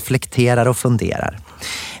gråter, reflekterar och funderar.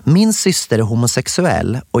 Min syster är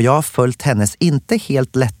homosexuell och jag har följt hennes inte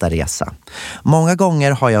helt lätta resa. Många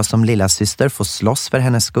gånger har jag som lilla syster fått slåss för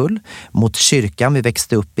hennes skull, mot kyrkan vi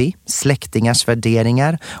växte upp i, släktingars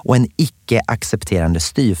värderingar och en icke-accepterande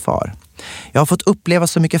styvfar. Jag har fått uppleva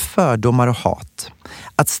så mycket fördomar och hat.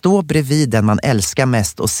 Att stå bredvid den man älskar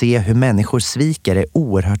mest och se hur människor sviker är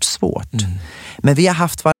oerhört svårt. Men vi har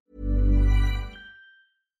haft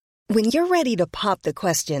When you're ready to pop the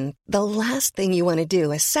question, the last thing you want to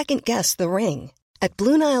do is second-guess the ring. At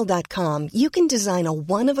BlueNile.com, you can design a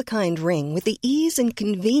one-of-a-kind ring with the ease and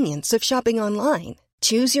convenience of shopping online.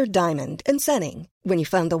 Choose your diamond and setting. When you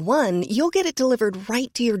find the one, you'll get it delivered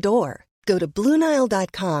right to your door. Go to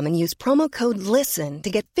BlueNile.com and use promo code LISTEN to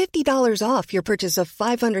get $50 off your purchase of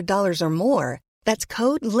 $500 or more. That's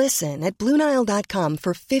code LISTEN at BlueNile.com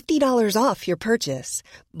for $50 off your purchase.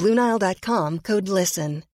 BlueNile.com, code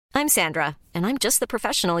LISTEN. I'm Sandra, and I'm just the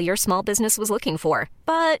professional your small business was looking for.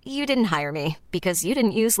 But you didn't hire me because you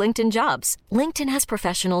didn't use LinkedIn Jobs. LinkedIn has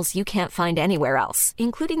professionals you can't find anywhere else,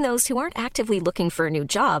 including those who aren't actively looking for a new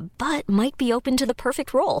job, but might be open to the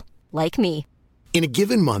perfect role, like me. In a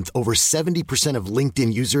given month, over 70% of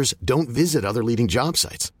LinkedIn users don't visit other leading job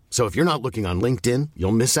sites. So if you're not looking on LinkedIn,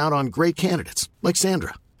 you'll miss out on great candidates like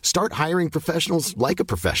Sandra. Start hiring professionals like a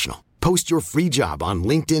professional. Post your free job on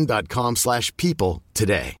linkedin.com/people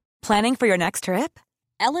today. Planning for your next trip?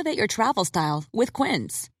 Elevate your travel style with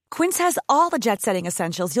Quince. Quince has all the jet-setting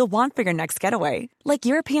essentials you'll want for your next getaway, like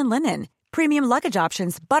European linen, premium luggage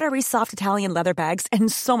options, buttery soft Italian leather bags,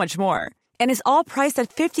 and so much more. And is all priced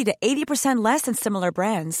at 50 to 80% less than similar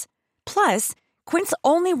brands. Plus, Quince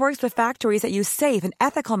only works with factories that use safe and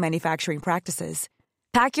ethical manufacturing practices.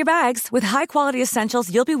 Pack your bags with high-quality essentials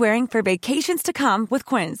you'll be wearing for vacations to come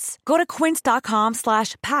with Quince. Go to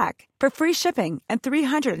quince.com/pack for free shipping and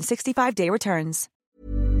 365-day returns.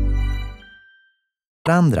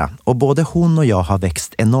 Och både hon och jag har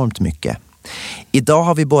växt enormt mycket. Idag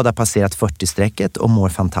har vi båda passerat 40-strecket och mår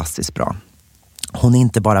fantastiskt bra. Hon är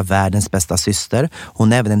inte bara världens bästa syster,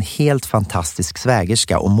 hon är även en helt fantastisk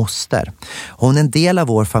svägerska och moster. Hon är en del av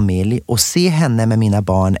vår familj och se henne med mina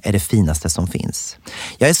barn är det finaste som finns.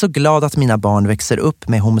 Jag är så glad att mina barn växer upp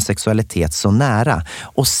med homosexualitet så nära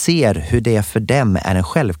och ser hur det för dem är en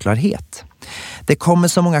självklarhet. Det kommer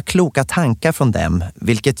så många kloka tankar från dem,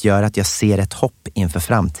 vilket gör att jag ser ett hopp inför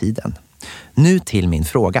framtiden. Nu till min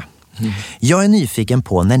fråga. Jag är nyfiken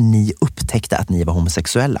på när ni upptäckte att ni var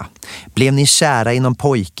homosexuella. Blev ni kära i någon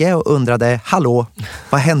pojke och undrade, hallå,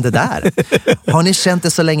 vad hände där? Har ni känt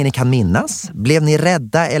det så länge ni kan minnas? Blev ni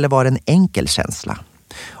rädda eller var det en enkel känsla?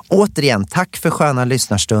 Återigen, tack för sköna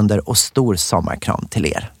lyssnarstunder och stor sommarkram till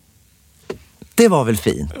er. Det var väl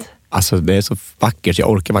fint? Alltså det är så vackert, jag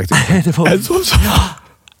orkar faktiskt inte. Det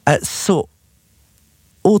var så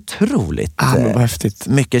otroligt vad häftigt.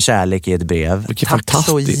 Mycket kärlek i ett brev. Vilket tack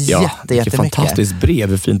så jättemycket. Fantastiskt brev,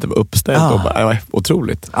 hur fint det var uppställt. Och bara,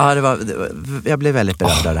 otroligt. Ja, jag blev väldigt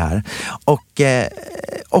berörd av det här. Och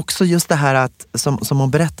också just det här att, som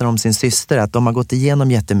hon berättar om sin syster, att de har gått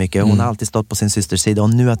igenom jättemycket. Hon har alltid stått på sin systers sida och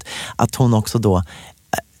nu att hon också då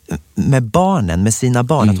med sina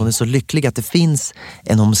barn, att hon är så lycklig att det finns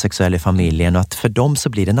en homosexuell i familjen och att för dem så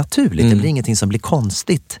blir det naturligt. Det blir ingenting som blir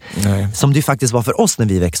konstigt. Nej. Som det ju faktiskt var för oss när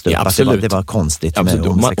vi växte upp, att det var konstigt med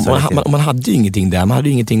homosexualitet. Man hade ju ingenting där, man hade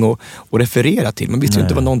ju ingenting att referera till. Man visste ju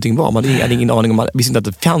inte vad någonting var. Man hade ingen aning om, man visste inte att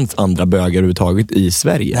det fanns andra bögar överhuvudtaget i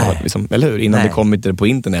Sverige. Liksom, eller hur? Innan det kom inte på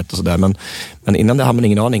internet och sådär. Men innan det hade man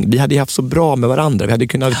ingen aning. Vi hade ju haft så bra med varandra. Vi hade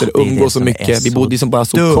kunnat umgås så mycket. Vi bodde liksom bara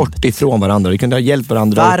så kort ifrån varandra. Vi kunde ha hjälpt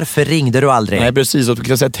varandra. Varför ringde du aldrig? Nej, precis. Och vi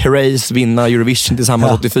kunde ha sett Herreys vinna Eurovision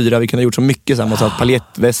tillsammans 84. Vi kunde ha gjort så mycket tillsammans. Så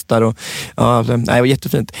paljettvästar och... det var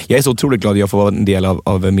jättefint. Jag är så otroligt glad att jag får vara en del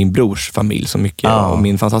av min brors familj så mycket. Och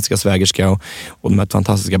min fantastiska svägerska och de här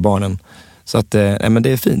fantastiska barnen. Så att, men det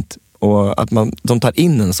är fint. Och att de tar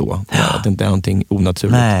in en så. Att det inte är någonting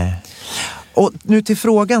onaturligt. Nej. Och nu till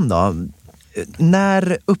frågan då.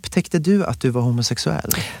 När upptäckte du att du var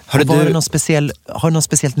homosexuell? Har du någon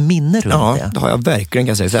speciellt minne runt det? Ja, det har jag verkligen, kan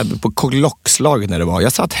jag säga. Så här, på klockslaget när det var.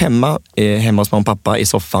 Jag satt hemma hos mamma och pappa i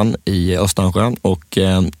soffan i Östansjön och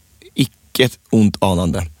icke ont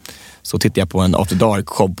anande så tittade jag på en After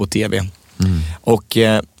Dark-show på tv. Och,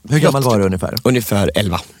 hur gammal var du ungefär? Ungefär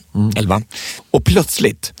 11. 11. Och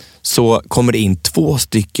plötsligt så kommer det in 2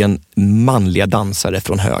 stycken manliga dansare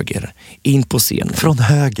från höger in på scenen. Från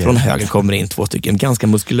höger kommer det in 2 stycken ganska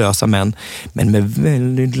muskulösa män, men med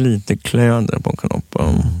väldigt lite kläder på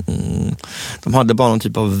knoppen. De hade bara någon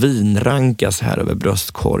typ av vinrankas här över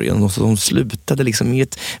bröstkorgen och så de slutade liksom i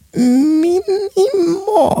ett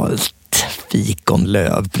minimalt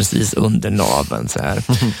fikonlöv precis under naveln så här.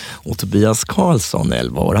 Och Tobias Karlsson,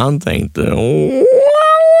 11 år, han tänkte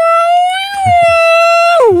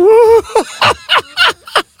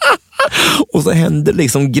och så hände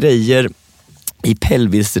liksom grejer i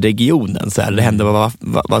pelvisregionen så här. Det hände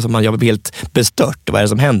vad som jag var helt bestört. Vad är det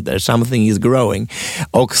som händer? Something is growing.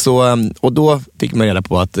 Och då fick man reda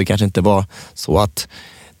på att det kanske inte var så att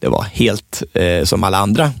det var helt som alla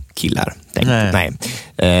andra killar tänkte.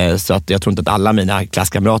 Nej. Så att jag tror inte att alla mina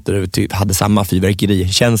klasskamrater hade samma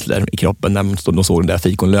fyrverkerikänslor i kroppen när de såg det där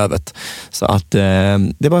fikonlövet. Så att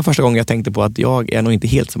det var första gången jag tänkte på att jag är nog inte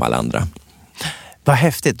helt som alla andra. Vad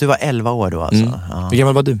häftigt, du var 11 år då alltså. Ja. Hur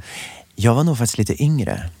gammal var du? Jag var nog faktiskt lite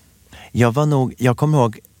yngre. Jag kommer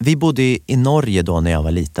ihåg, vi bodde i Norge då när jag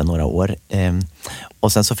var liten några år.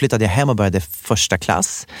 Och sen så flyttade jag hem och började första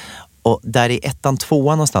klass. Och där i 1:an, 2:an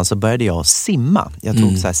någonstans så började jag simma. Jag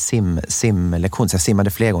tog så här simlektion, så jag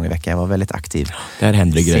simmade flera gånger i veckan. Jag var väldigt aktiv. Där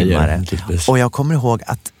hände grejer. Och jag kommer ihåg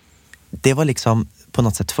att det var liksom på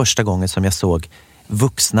något sätt första gången som jag såg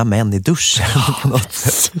vuxna män i duschen på något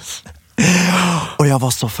sätt. Och jag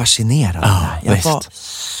var så fascinerad. Jag var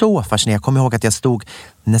så fascinerad. Jag kommer ihåg att jag stod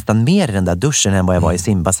nästan mer i den där duschen än vad jag var i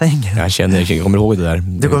simbassängen. Jag kommer ihåg det där.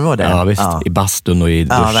 Du kommer ihåg det? Ja, visst. Ja. I bastun och i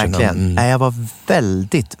duschen. Ja, verkligen. Jag var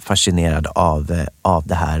väldigt fascinerad av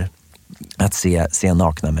det här. Att se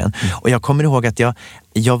nakna män. Och jag kommer ihåg att jag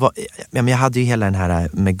hade ju hela den här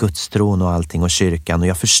med gudstron och allting och kyrkan, och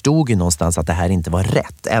jag förstod ju någonstans att det här inte var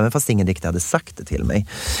rätt, även fast ingen riktigt hade sagt det till mig.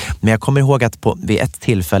 Men jag kommer ihåg att vid ett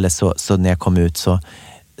tillfälle så när jag kom ut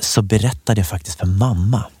så berättade jag faktiskt för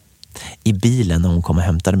mamma i bilen när hon kom och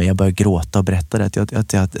hämtade mig. Jag började gråta och berättade att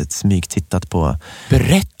jag hade smygtittat på...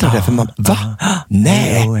 Berättade det för mamma? Va?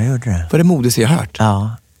 Nej! Jo, jag gjorde det. Var det modigaste jag hört?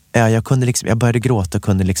 Ja, jag började gråta och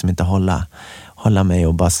kunde liksom inte hålla mig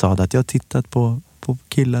och bara sa att jag har tittat på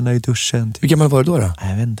killarna i duschen. Hur gammal var du då?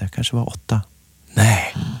 Jag vet inte, kanske var 8.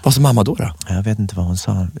 Nej, vad sa mamma då? Jag vet inte vad hon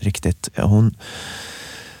sa riktigt.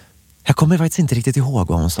 Jag kommer faktiskt inte riktigt ihåg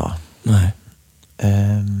vad hon sa. Nej.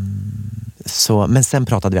 Men sen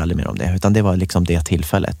pratade vi aldrig mer om det, utan det var liksom det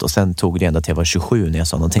tillfället. Och sen tog det ända till jag var 27 när jag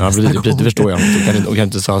sa någonting. Ja, det förstår jag. Och kan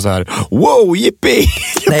inte säga så här: wow, yippie!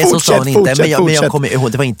 Nej, så sa hon inte. Men jag kommer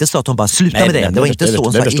ihåg, det var inte så att hon bara slutade med det. Det var inte så,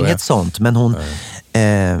 hon sa inget sånt. Men hon,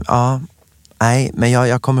 men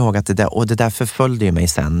jag kommer ihåg att det där förföljde ju mig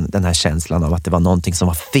sen, den här känslan av att det var någonting som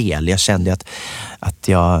var fel. Jag kände att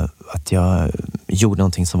jag gjorde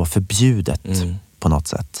någonting som var förbjudet på något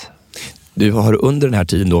sätt. Du har under den här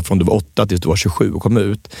tiden då, från du var 8 tills du var 27 och kom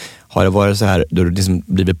ut, har det varit så här, då du liksom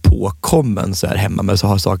blivit påkommen så här hemma med så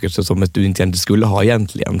har saker som du inte skulle ha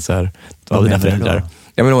egentligen så här, av dina föräldrar?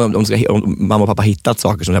 Jag menar om mamma och pappa hittat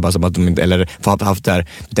saker som, bara som att de inte, eller haft där,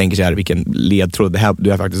 du tänker så här, vilken ledtråd, det här,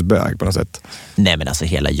 du är faktiskt bög på något sätt. Nej, men alltså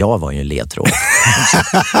hela jag var ju en ledtråd.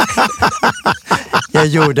 Jag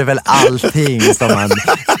gjorde väl allting som man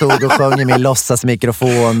stod och sjöng i min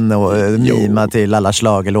låtsasmikrofon och mima till alla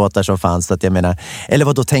schlagerlåtar som fanns. Så att jag menar, eller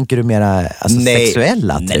vad då tänker du mera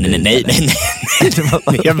sexuella? Nej.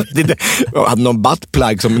 Jag hade någon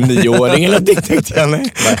buttplug som 9-åring eller det tänkte jag.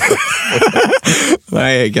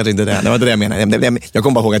 Nej, kanske inte det. Det var inte det jag menade. Jag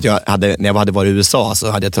kommer bara ihåg att när jag hade varit i USA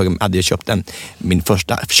så hade jag köpt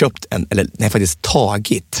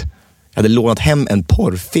tagit. Jag hade lånat hem en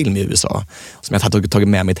porrfilm i USA som jag hade tagit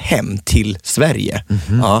med mig hem till Sverige.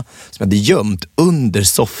 Ja, som jag hade gömt under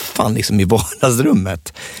soffan liksom i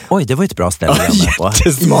vardagsrummet. Oj, det var ett bra ställe att gömma på.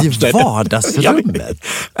 I vardagsrummet?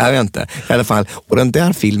 Jag vet inte. I alla fall. Och den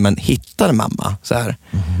där filmen hittade mamma så här.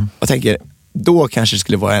 Jag tänker, då kanske det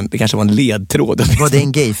skulle vara det kanske var en ledtråd. Var det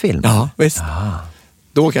en gayfilm? Ja, visst.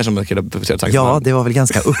 Då kanske man skulle ha sagt... Ja, det var väl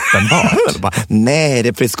ganska uppenbart. Nej,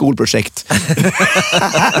 det är ett skolprojekt.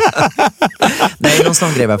 Nej, någon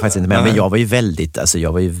sån grej var jag faktiskt inte med. Men jag var ju väldigt,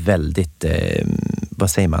 vad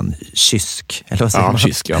säger man, kysk. Eller vad säger man?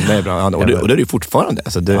 Kysk, ja. Det är bra. Och det är ju fortfarande.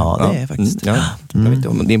 Alltså, det är faktiskt. Jag vet inte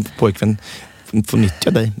om din pojkvän får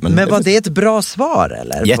nyttja dig. Men var det ett bra svar,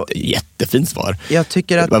 eller? Jättefint svar. Jag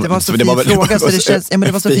tycker att det var så fin fråga så det känns... Ja, men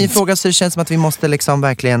det var så fin fråga så det känns som att vi måste liksom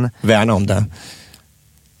verkligen... värna om det.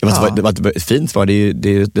 Det var ett fint svar, det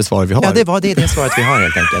är det svar vi har. Ja, det svaret vi har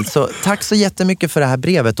helt enkelt. Så tack så jättemycket för det här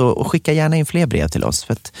brevet och skicka gärna in fler brev till oss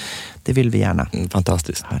för att det vill vi gärna.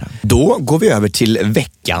 Fantastiskt. Då går vi över till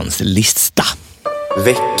veckans lista.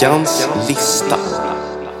 Veckans lista.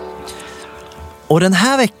 Och den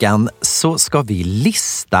här veckan så ska vi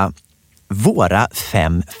lista våra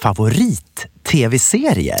 5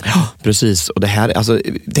 favorit-tv-serier. Ja, precis. Och det här, alltså,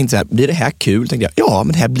 jag tänkte så här, blir det här kul? Tänkte jag, ja,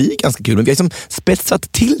 men det här blir ganska kul. Men vi har liksom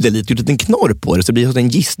spetsat till det lite, gjort en knorr på det. Så det blir en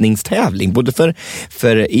gissningstävling. Både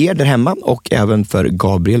för er där hemma och även för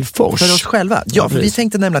Gabriel Fors. För oss själva. Ja, för vi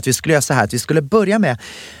tänkte nämligen att vi skulle göra så här. Att vi skulle börja med,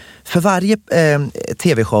 för varje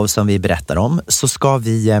tv-show som vi berättar om så ska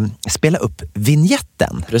vi spela upp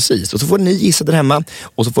vignetten. Precis, och så får ni gissa där hemma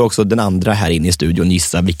och så får också den andra här inne i studion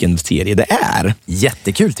gissa vilken serie det är.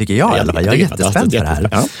 Jättekul tycker jag i alla fall. Jag är jättespänd för det här.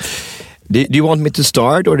 Ja. Do you want me to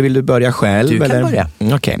start or vill du börja själv? Du kan börja.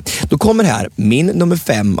 Okej. Då kommer här min nummer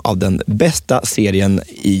 5 av den bästa serien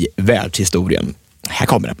i världshistorien. Här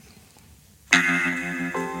kommer den.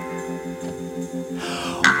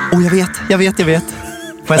 Jag vet.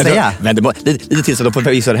 Får jag säga? Vänta, lite till så då får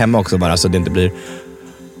jag visa det hemma också bara så det inte blir...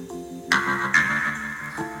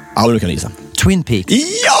 Ja, nu kan du gissa. Twin Peaks.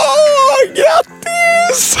 Ja,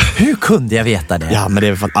 grattis! Hur kunde jag veta det? Ja,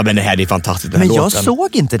 men det här är fantastiskt. Men jag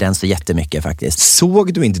såg inte den så jättemycket faktiskt.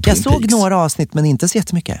 Såg du inte Twin Peaks? Jag såg några avsnitt men inte så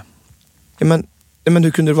jättemycket. Ja, men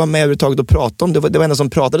hur kunde du vara med överhuvudtaget och prata om det? Det var enda som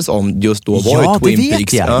pratades om just då var Twin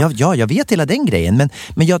Peaks. Ja, jag vet hela den grejen.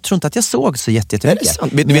 Men jag tror inte att jag såg så jättemycket. Är det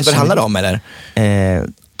sant? Du vet vad det handlar om eller?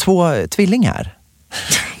 2 tvillingar.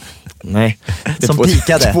 Nej. Som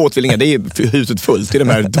pikade. 2 tvillingar, det är ju huset fullt. Det är de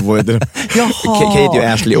här 2... Kate och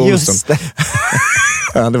Ashley Olsen.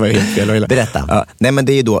 Ja, det var helt fel. Berätta. Ja, nej, men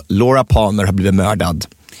det är ju då Laura Palmer har blivit mördad.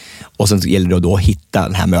 Och sen gäller det då att hitta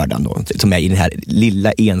den här mördaren då, som är i den här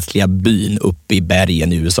lilla ensliga byn uppe i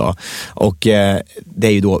bergen i USA. Och det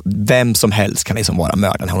är ju då vem som helst kan liksom vara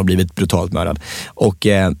mördaren. Han har blivit brutalt mördad. Och det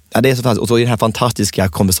är så fantastiskt. Och så är den här fantastiska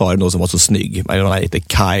kommissarien då som var så snygg. Han heter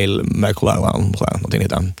Kyle MacLachlan, någonting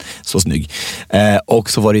heter han. Så snygg. Och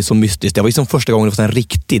så var det så mystiskt. Det var ju som första gången det var en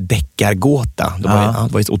riktig deckargåta. Det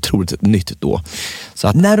var ju så otroligt nytt då. Så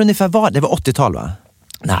att, när ungefär var det? var 80-tal va?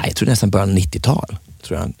 Nej, jag tror nästan början 90-tal.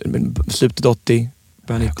 Tror jag. Slutet 80,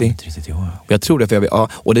 början 90. Jag tror det, för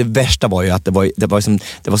och det värsta var ju att det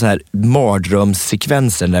var så här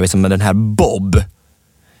mardrömssekvenser där liksom med den här Bob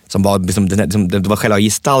som var liksom, det var själva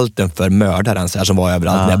gestalten för mördaren så här, som var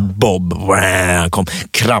överallt. När Bob kom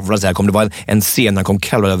kravlade så här, det var en scen han kom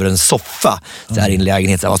kravlade över en soffa så här i en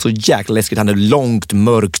lägenhet. Så det var så jäkla läskigt. Han hade långt,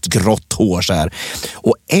 mörkt, grått hår så här.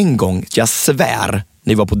 Och en gång, jag svär,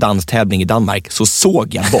 när vi var på danstävling i Danmark så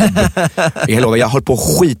såg jag Bob. Jag höll på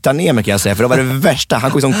att skita ner mig kan jag säga, för det var det värsta.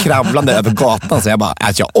 Han kom som kravlande över gatan så jag bara,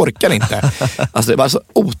 jag orkar inte. Alltså det var så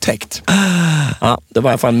otäckt. Ja, det var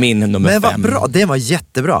i alla fall min nummer 5. Men vad bra, det var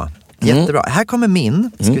jättebra. Jättebra. Här kommer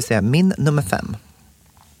min, ska vi säga, min nummer 5.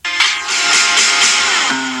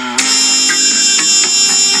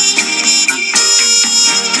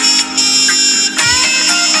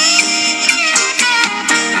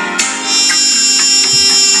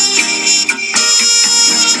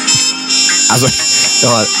 Alltså, jag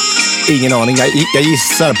har ingen aning. Jag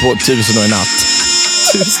gissar på 1000 och en natt.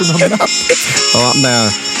 1000 och en natt? Ja,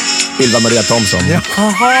 med Ylva Maria Thompson.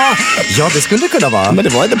 Jaha, ja det skulle det kunna vara. Men det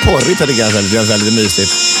var lite porrigt, jag tycker jag. Det är lite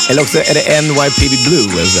mysigt. Eller också är det NYPD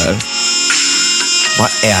Blue, eller? Vad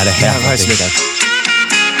är det här?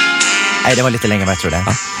 Nej, det var lite längre vad jag trodde.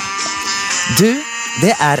 Ja. Du,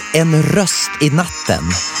 det är En röst i natten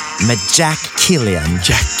med Jack Killian.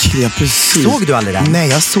 Jack Killian, precis. Såg du aldrig den? Nej,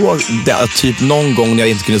 jag såg det typ någon gång när jag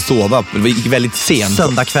inte kunde sova. Det gick väldigt sent.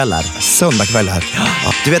 Söndagkvällar.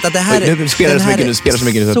 Ja. Du vet att det här, nu spelar så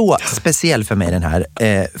mycket. Så speciell för mig den här.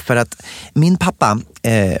 För att min pappa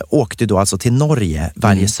åkte då alltså till Norge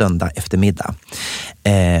varje söndag eftermiddag.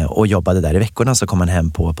 Och jobbade där i veckorna, så kom han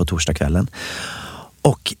hem på torsdagskvällen.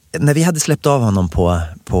 Och när vi hade släppt av honom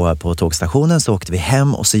på tågstationen så åkte vi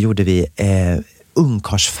hem och så gjorde vi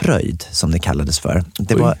ungkarsfröjd som det kallades för.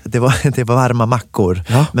 Det var varma mackor.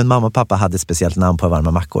 Ja. Men mamma och pappa hade ett speciellt namn på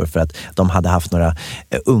varma mackor för att de hade haft några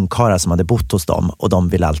ungkarlar som hade bott hos dem och de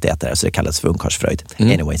ville alltid äta det, så det kallades för ungkarsfröjd.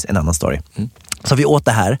 Anyways, en annan story. Så vi åt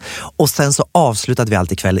det här och sen så avslutade vi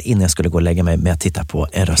alltid kvällen innan jag skulle gå och lägga mig med att titta på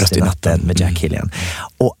En röst i natten med Jack Killian.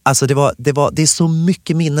 Och alltså det är så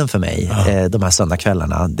mycket minnen för mig de här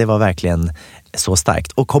söndagskvällarna. Det var verkligen så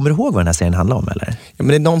starkt. Och kommer du ihåg vad den här serien handlar om, eller? Ja, men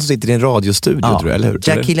det är någon som sitter i en radiostudio, tror jag, eller hur?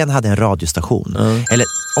 Jack Killian hade en radiostation. Eller,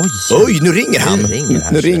 oj, nu ringer han!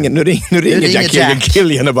 Nu ringer Jack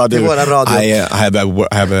Killian och bara, I have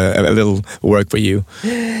a little work for you.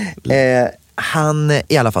 Han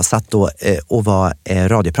i alla fall satt då och var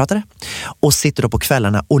radiopratare och sitter då på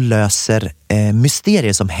kvällarna och löser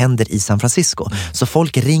mysterier som händer i San Francisco. Så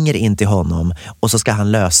folk ringer in till honom och så ska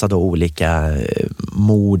han lösa då olika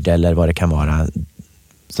mord eller vad det kan vara.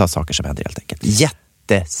 Så saker som händer helt enkelt.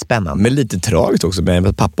 Jättespännande. Men lite tragiskt också med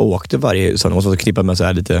att pappa åkte varje sån och så knippade man så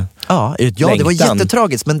här lite längtan. Det var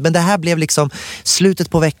jättetragiskt, men det här blev liksom slutet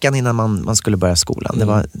på veckan innan man skulle börja skolan. Det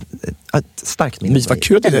var ett starkt minne. Vad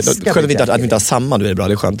kul att vi inte har samma, det är bra,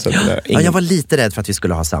 det är skönt. Jag var lite rädd för att vi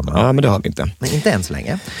skulle ha samma. Ja, men det har vi inte. Men inte än så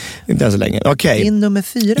länge. Okej. Din nummer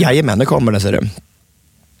 4. Jajamän, det kommer den, ser du.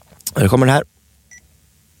 Det kommer den här.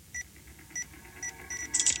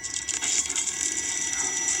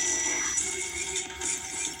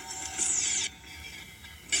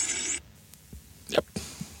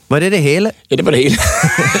 Var det hela? Ja, det var det hela.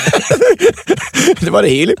 Det var det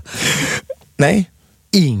hela. Nej.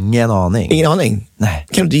 Ingen aning. Ingen aning? Nej.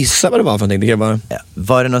 Kan du gissa vad det var för någonting? Det kan bara...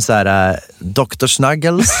 Var det någon så här Dr.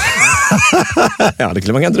 Snuggles? Ja, det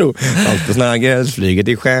kan man kan tro. Dr. Snuggles, flyget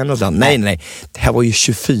i stjärn och sånt. Nej. Det här var ju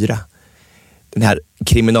 24. Den här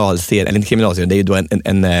kriminalserien, eller inte kriminalserien, det är ju då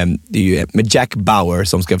det är ju med Jack Bauer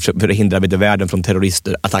som ska förhindra världen från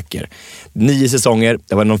terroristattacker. 9 säsonger,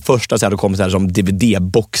 det var de första så här, då kom så här som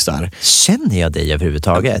DVD-boxar. Känner jag dig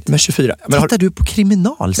överhuvudtaget? Men 24. Men tittar du på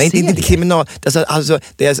kriminalserier? Nej, det är inte kriminal.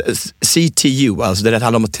 Det är CTU, alltså det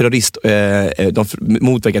handlar om terrorist, de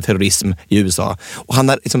motverkar terrorism i USA. Och han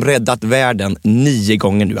har liksom räddat världen 9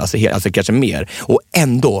 gånger nu, alltså kanske mer. Och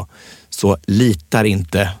ändå så litar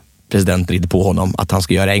inte presidenten lite på honom att han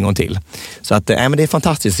ska göra en gång till. Så att, men det är en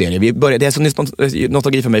fantastisk serie. Det är så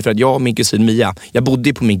nostalgi för mig för att jag och min kusin Mia, jag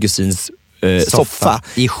bodde på min kusins soffa.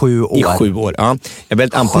 I 7 år. I 7 år, ja. Jag är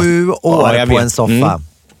väldigt 7 år på en soffa.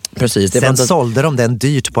 Precis. Sen sålde de den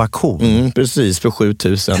dyrt på auktion. Precis, för 7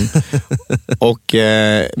 000. Och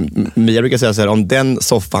Mia brukar säga så här, om den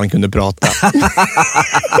soffan kunde prata.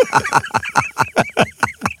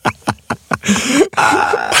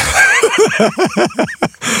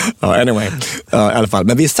 Anyway. I alla fall.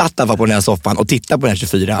 Men vi satt i alla fall på den här soffan och tittade på den här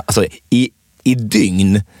 24, alltså i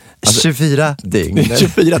dygn. Alltså, 24 dygn.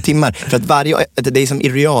 24 timmar. För att det är som i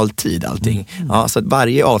realtid allting. Ja, så att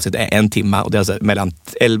varje avsnitt är 1 timme och det är alltså mellan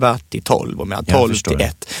 11 till 12 och mellan 12 till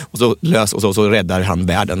 1. Och så räddar han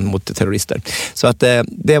världen mot terrorister. Så att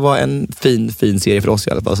det var en fin serie för oss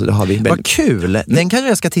i alla fall. Så det har vi Vad kul. Den kanske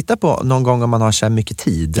jag ska titta på någon gång om man har så här mycket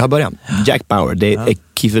tid. Jag börjar. Jack Bauer, det är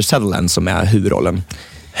Kiefer Sutherland som är huvudrollen.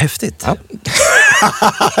 Häftigt. Ja.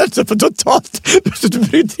 Alltså på totalt. Du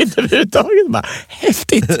bryr dig inte överhuvudtaget. Bara,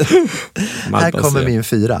 häftigt. Här kommer min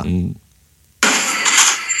 4.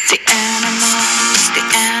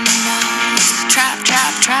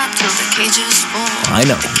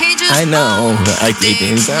 I know. I keep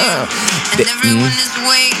things out. And everyone is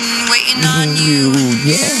waiting on you.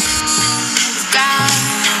 Yeah.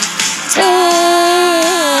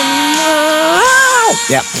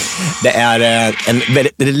 Ja, det är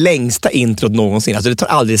det längsta introt någonsin. Alltså det tar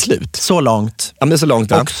aldrig slut. Så långt. Ja, men det är så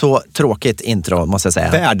långt. Och så tråkigt intro, måste jag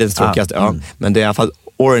säga. Världens tråkigaste, ja. Men det är i alla fall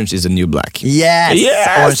Orange is the new black. Yes!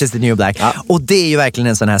 Orange is the new black. Ja. Och det är ju verkligen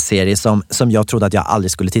en sån här serie som jag trodde att jag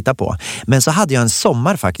aldrig skulle titta på. Men så hade jag en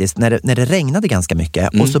sommar faktiskt, när det regnade ganska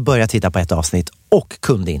mycket. Och så började jag titta på ett avsnitt och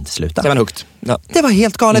kunde inte sluta. Det var högt. Ja. Det var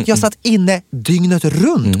helt galet. Jag satt inne dygnet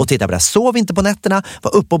runt och tittade på det. Sov inte på nätterna,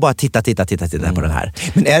 var uppe och bara titta på den här.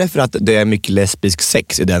 Men är det för att det är mycket lesbisk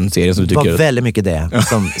sex i den serien som du tycker? Det var väldigt mycket det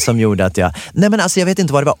som gjorde att jag... Nej men alltså jag vet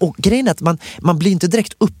inte vad det var. Och grejen är att man blir inte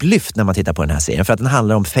direkt upplyft när man tittar på den här serien. För att den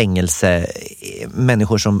handlar om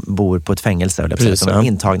människor som bor på ett fängelse. Eller precis, de är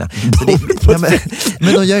intagna.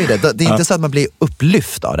 Men de gör ju det. Det är inte så att man blir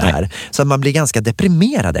upplyft av det här. Så att man blir ganska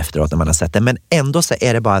deprimerad efteråt när man har sett det. Men ändå så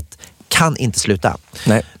är det bara att kan inte sluta.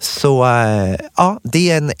 Nej. Så ja,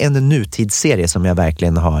 det är en nutidsserie som jag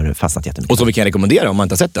verkligen har fastnat jättemycket. Och som vi kan rekommendera om man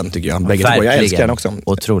inte har sett den, tycker jag. Verkligen. Jag älskar den också.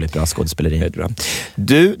 Otroligt bra skådespeleri. Bra.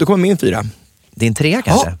 Du, då kommer min 4. Din 3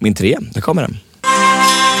 kanske? Ja, min 3. Där kommer den.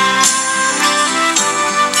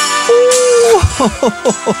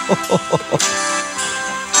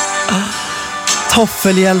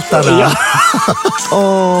 Toffelhjältarna.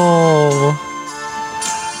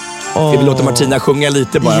 Ska vi låta Martina sjunga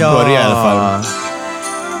lite bara? Börja i alla fall.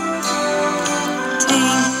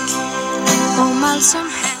 Tänk om allt som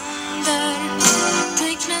händer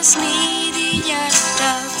tecknas ned i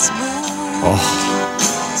hjärtats bok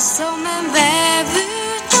som en väv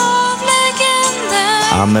utav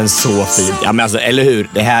legender. Ja, men så fint. Ja, men alltså, eller hur?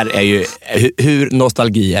 Det här är ju... Hur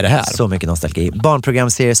nostalgi är det här? Så mycket nostalgi.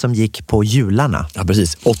 Barnprogramserie som gick på jularna. Ja,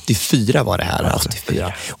 precis. 84 var det här. Ja,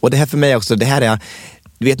 84. Och det här för mig också, det här är...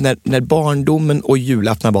 Du vet när barndomen och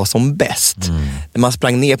julaftnar var som bäst. När man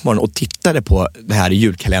sprang ner på morgonen och tittade på det här i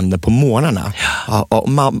julkalendern på morgnarna. Ja,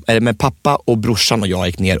 med pappa och brorsan och jag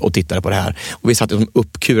gick ner och tittade på det här. Och vi satt som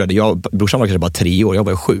uppkurade. Brorsan var kanske bara 3 år, jag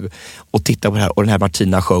var 7. Och tittade på det här. Och den här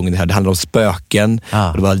Martina sjöng det här. Det handlade om spöken.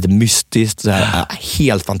 Och det var lite mystiskt. Så här,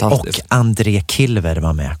 helt fantastiskt. Och André Kilver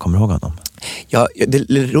var med. Kommer du ihåg honom? Ja, det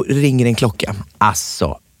ringer en klocka.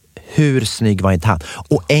 Alltså, hur snygg var inte han?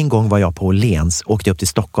 Och en gång var jag på Åhléns, åkte upp till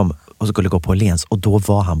Stockholm och skulle gå på Åhléns. Och då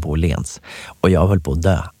var han på Åhléns. Och jag höll på att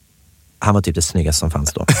dö. Han var typ det snyggaste som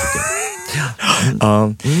fanns då.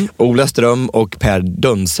 Ola Ström och Per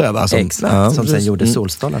Dunsö, va? Som sen gjorde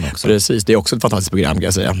Solstolarna också. Precis, det är också ett fantastiskt program, kan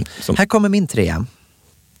jag säga. Här kommer min 3.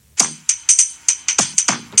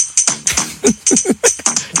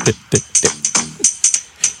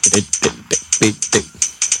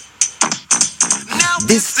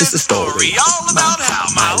 This is a story all about how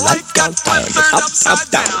my life got turned upside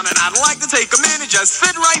down. And I'd like to take a minute, just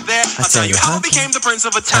sit right there. I'll tell you how I became the prince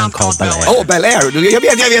of a town called Bel Air. Åh, Bel Air.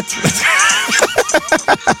 Jag vet.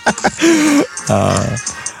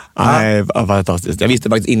 Nej, fantastiskt. Jag visste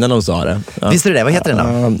faktiskt innan de sa det. Visste du det? Vad heter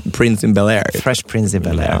den då? Prince in Bel Air. Fresh Prince in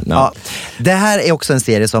Bel Air. No. Ja. Det här är också en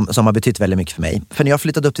serie som har betytt väldigt mycket för mig. För när jag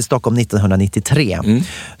flyttade upp till Stockholm 1993,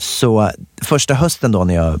 så första hösten då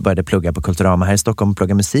när jag började plugga på Kulturama här i Stockholm och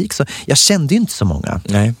plugga musik, så jag kände ju inte så många.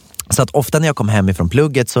 Nej. Så att ofta när jag kom hem ifrån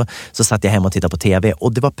plugget så satt jag hem och tittade på tv,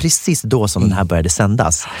 och det var precis då som den här började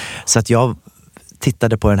sändas. Så att jag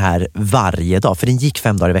tittade på den här varje dag, för den gick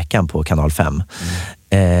 5 dagar i veckan på kanal 5.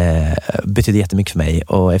 Betydde jättemycket för mig,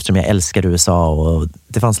 och eftersom jag älskar USA och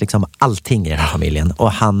det fanns liksom allting i den här familjen,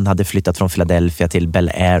 och han hade flyttat från Philadelphia till Bel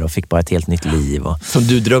Air och fick bara ett helt nytt liv och... Som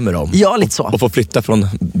du drömmer om. Ja, lite så. Och få flytta från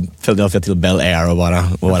Philadelphia till Bel Air och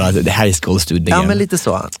vara the high school student. Ja, men lite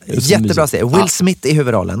så. Jättebra serie. Will Smith i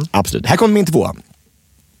huvudrollen. Absolut. Här kommer min 2.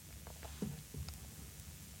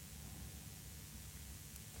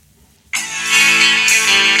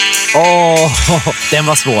 Den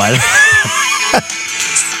var svår.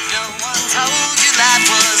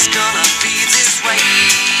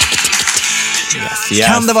 Yes.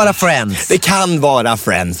 Kan det vara Friends? Det kan vara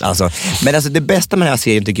Friends, alltså. Men alltså, det bästa med den här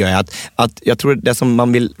serien tycker jag är att jag tror det som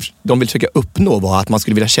de vill försöka uppnå var att man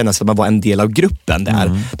skulle vilja känna sig att man var en del av gruppen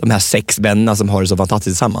där. De här 6 vännerna som har det så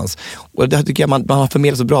fantastiskt tillsammans. Och det tycker jag man har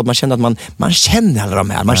förmedlat så bra, att man känner att man känner alla de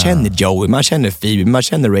här. Man känner Joey, man känner Phoebe, man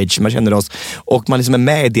känner Rachel, man känner oss. Och man liksom är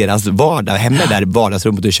med i deras vardag, hemma där i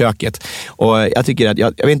vardagsrummet och i köket. Och jag tycker att,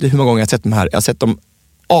 jag vet inte hur många gånger jag har sett de här. Jag har sett dem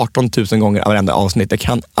 18 000 gånger av varenda avsnitt. Jag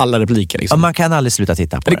kan alla repliker. Liksom. Och man kan aldrig sluta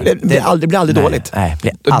titta på det. Det blir aldrig dåligt. Nej,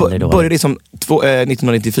 det blir aldrig dåligt. Började liksom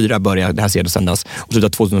 1994 började det här serien sändas och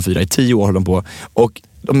slutade 2004. I 10 år har de på. Och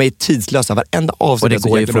de är tidslösa. Varenda avsnitt. Och det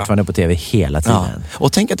går ju fortfarande på tv hela tiden. Ja.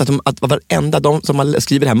 Och tänk att varenda, de som har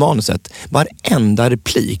skrivit det här manuset, varenda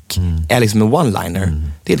replik är liksom en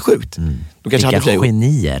one-liner. Det är helt sjukt. De kanske vilka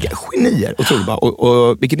genier. Genier. Otroligt bra.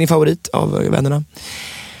 Och vilken är din favorit av vännerna?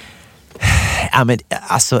 Ja, men,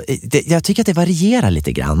 alltså, jag tycker att det varierar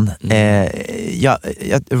lite grann.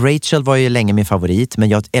 Rachel var ju länge min favorit, men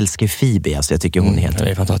jag älskar Phoebe. Alltså, jag tycker hon är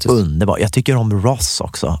helt underbar. Jag tycker om Ross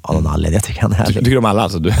också av någon anledning. Jag tycker han är härlig. Du tycker om alla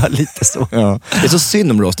alltså? Ja, lite så. Ja. Det är så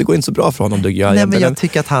synd om Ross. Det går inte så bra för honom. Nej, men jag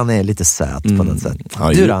tycker att han är lite söt på något sätt.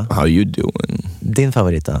 Du då? How you doing? Din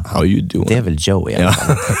favorit då? How you doing? Det är väl Joey i alla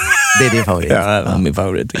fall. Det är din favorit. Ja, min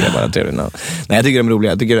favorit. Tycker jag bara trevlig. Nej, jag tycker de är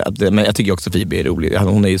roliga. Men jag tycker också Phoebe är rolig.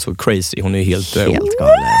 Hon är ju så crazy. Hon är helt galen.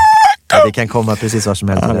 Ja, det kan komma precis var som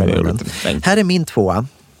helst. Här är min 2.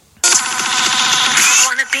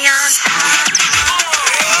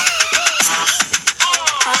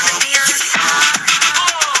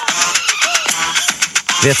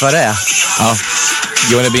 Vet du vad det är? Ja.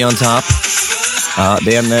 You wanna be on top? Ja,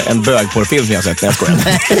 det är en bögporrfilm som jag har sett.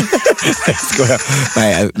 Nej, jag skojar.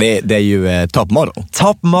 Nej, det är ju Top Model.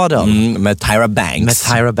 Top Model. Med Tyra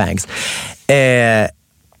Banks.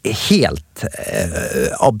 Helt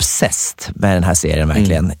obsessed med den här serien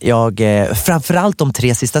verkligen. Jag, framförallt de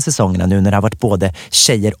 3 sista säsongerna nu när det har varit både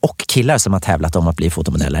tjejer och killar som har tävlat om att bli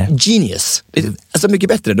fotomodeller. Genius. Alltså mycket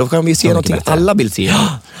bättre. Då kan vi se någonting alla vill se.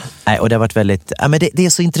 Nej, och det har varit väldigt, men det är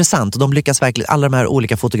så intressant, och de lyckas verkligen, alla de här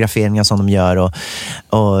olika fotograferingar som de gör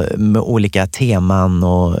och med olika teman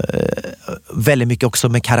och väldigt mycket också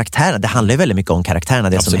med karaktärerna. Det handlar ju väldigt mycket om karaktärerna,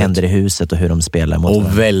 det som händer i huset och hur de spelar mot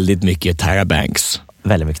varandra. Väldigt mycket Tyra Banks.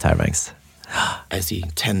 Väldigt mycket Tyra Banks. I see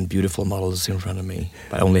 10 beautiful models in front of me,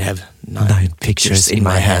 but I only have 9 pictures in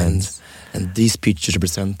my hands. And these pictures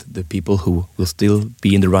represent the people who will still be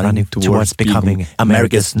in the running towards becoming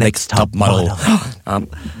America's next top model. Ja,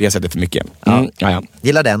 vi har sett det för mycket. Ja.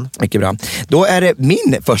 Gillar den. Mycket bra. Då är det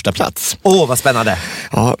min första plats. Vad spännande.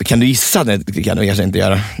 Ja, kan du gissa? Det kan du kanske inte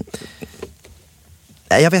göra.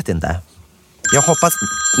 Jag vet inte. Jag hoppas...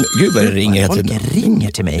 Gud vad det ringer hela tiden. Folk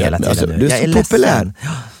ringer till mig hela tiden. Alltså, du är så populär.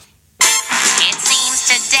 It seems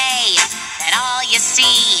today that all you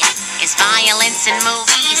see is violence in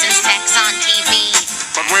movies and sex on TV.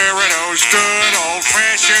 But where are those good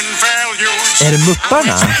old-fashioned values? Är det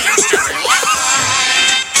Mupparna?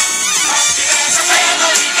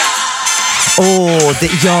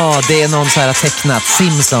 Det är någon så här tecknat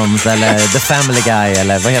Simpsons eller The Family Guy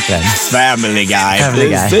eller vad heter den? Family Guy.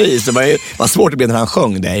 Precis, det var svårt att bli när han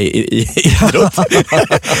sjöng det i idrott.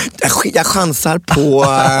 Jag chansar på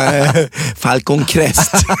Falcon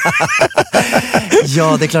Crest.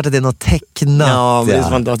 Ja, det är klart att det är något tecknat. Ja, det är så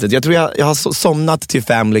fantastiskt. Jag tror jag har somnat till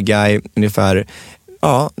Family Guy ungefär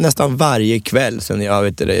nästan varje kväll sen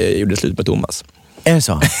jag gjorde slut med Thomas. Är det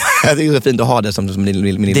så? Jag tycker det är fint att ha det som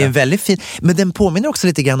min Det är väldigt fint. Men den påminner också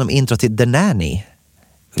lite grann om intro till The Nanny.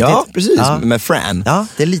 Ja, precis. Med Fran. Ja,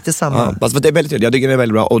 det är lite samma. Ja, fast det är väldigt trevligt. Jag tycker det är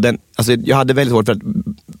väldigt bra. Och jag hade väldigt svårt för att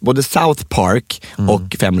både South Park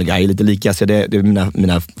och Family Guy är lite lika. Så det är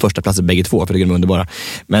mina första platser bägge två, för det är underbara.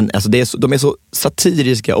 Men alltså de är så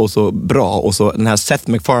satiriska och så bra. Och så den här Seth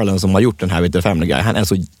MacFarlane som har gjort den här Family Guy, han är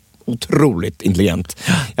så otroligt intelligent.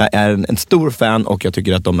 Jag är en stor fan och jag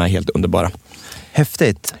tycker att de är helt underbara.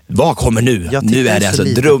 Häftigt. Vad kommer nu? Nu är det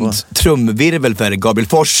alltså trumvirvel för Gabriel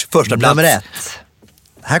Fors första plats. Nummer 1.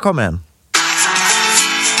 Här kommer den.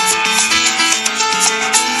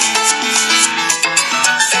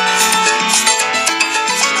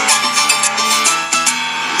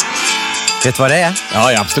 Vet du vad det är?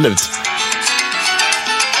 Ja, absolut.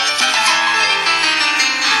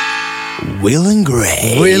 Will and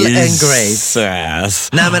Grace. Yes.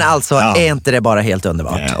 Nej, men alltså, är inte det bara helt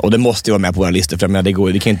underbart? Ja, och det måste ju vara med på våra listor, för det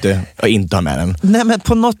går, vi kan inte ha med den. Nej, men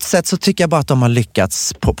på något sätt så tycker jag bara att de har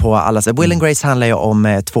lyckats på alla sätt. Will and Grace handlar ju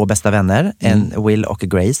om två bästa vänner, en Will och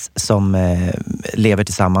Grace, som lever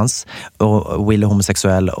tillsammans. Och Will är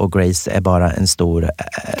homosexuell och Grace är bara en stor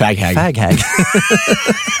faghag.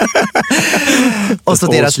 Och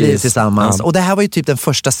så deras liv tillsammans. Och det här var ju typ den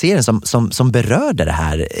första serien som berörde det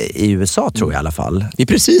här i USA, tror jag i alla fall. Det är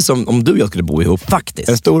precis som om du och jag skulle bo ihop. Faktiskt.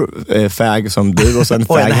 En stor fag som du och sen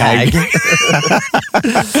faghag.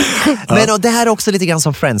 Men och det här är också lite grann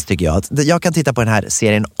som Friends, tycker jag. Jag kan titta på den här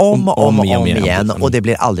serien om och om igen och det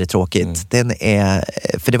blir aldrig tråkigt. Den är,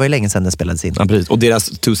 för det var ju länge sedan den spelades in. Ja, precis. Och deras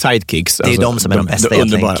two sidekicks. Det är alltså, de som är de bästa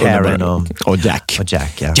egentligen. Karen och Jack.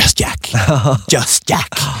 Ja. Just Jack. Just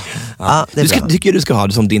Jack. Ja. Tycker du ska ha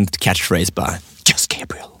det som din catchphrase bara. Just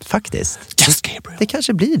Gabriel. Faktiskt. Just Gabriel. Det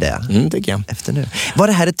kanske blir det. Tycker jag. Efter nu. Var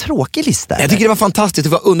det här en tråkig lista? Jag tycker det var fantastiskt. Det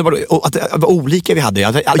var underbart. Och att det var olika vi hade.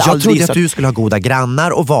 Jag trodde att du skulle ha Goda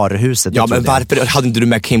grannar och Varuhuset. Ja, men varför hade inte du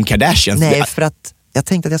med Kim Kardashian? Nej, för att jag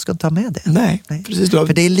tänkte att jag skulle ta med det. Nej. Precis.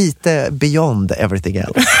 För det är lite beyond everything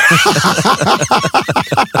else.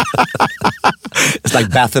 It's like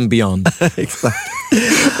Bath and Beyond. Exakt.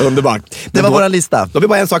 Underbart. Det var vår lista. Då har vi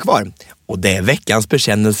bara en sak kvar. Och det är veckans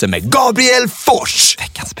bekännelse med Gabriel Fors.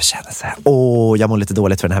 Veckans bekännelse. Jag mår lite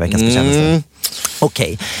dåligt för den här veckans bekännelse.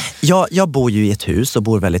 Okej. Jag bor ju i ett hus och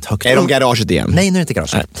bor väldigt högt upp. Är de garaget igen? Nej, nu är det inte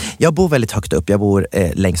garaget. Nej. Jag bor väldigt högt upp. Jag bor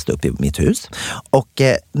längst upp i mitt hus. Och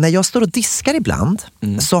när jag står och diskar ibland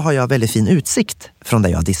så har jag väldigt fin utsikt från där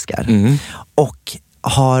jag diskar. Och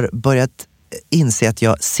har börjat inse att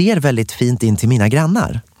jag ser väldigt fint in till mina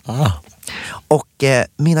grannar. Och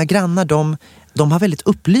mina grannar, de har väldigt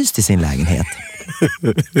upplyst i sin lägenhet.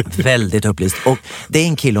 Väldigt upplyst. Och det är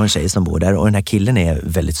en kille och en tjej som bor där. Och den här killen är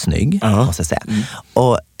väldigt snygg, måste jag säga.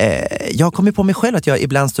 Och jag har kommit på mig själv att jag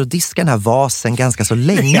ibland står och diskar den här vasen ganska så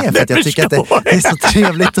länge. För att jag tycker att det är så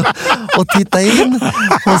trevligt att titta in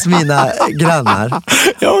hos mina grannar.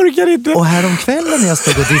 Jag orkar inte. Och häromkvällen när jag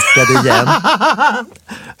stod och diskade igen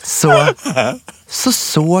så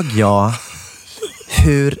såg jag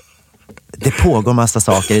hur det pågår massa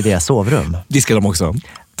saker i deras sovrum. Diskar de också?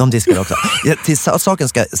 De diskar också. Till saken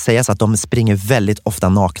ska sägas att de springer väldigt ofta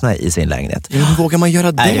nakna i sin lägenhet. Hur vågar man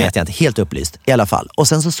göra det? Nej, det vet jag inte. Helt upplyst. I alla fall. Och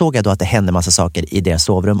sen så såg jag då att det hände massa saker i deras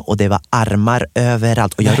sovrum. Och det var armar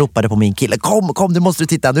överallt. Och jag ropade på min kille. Kom, du måste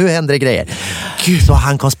titta. Nu händer det grejer. Gud. Så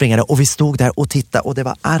han kom springande. Och vi stod där och tittade. Och det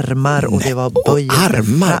var armar. Och det var böjer.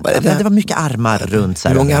 Armar? Det var mycket armar runt. Så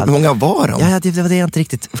här. Hur många var de? Ja, det var det jag inte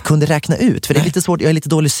riktigt kunde räkna ut. För det är lite svårt. Jag är lite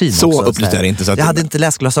dålig syn så också. Upplyst är det inte. Så att jag hade inte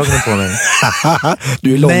läsglasögonen på mig.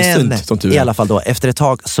 Du är långsynt, som tur är. I alla fall då, efter ett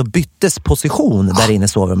tag så byttes position där inne i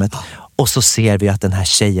sovrummet. Och så ser vi att den här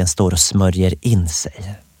tjejen står och smörjer in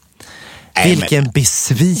sig. Vilken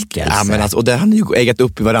besvikelse. Ja, men alltså, och där har ni ju ägat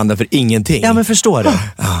upp i varandra för ingenting. Ja, men förstår du?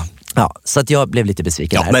 Ja, så att jag blev lite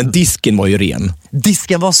besviken där. Men disken var ju ren.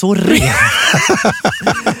 Disken var så ren.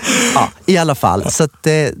 Ja, i alla fall. Så att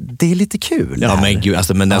det är lite kul. Ja, men gud.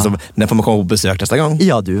 Alltså, men alltså, när får man komma på besök nästa gång?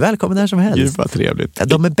 Ja, du är välkommen där som helst. Gud, vad trevligt.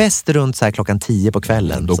 De är bäst runt så här 10:00 på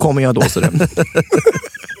kvällen. Då kommer jag då, så det.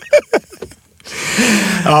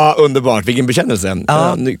 Ja, underbart. Vilken bekännelse.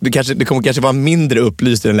 Ja. Det kommer kanske vara mindre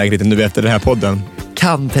upplyst i den lägenheten nu efter den här podden.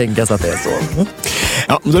 Kan tänkas att det är så.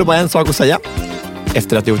 Ja, då är det bara en sak att säga.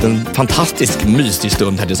 Efter att vi har gjort en fantastisk mysig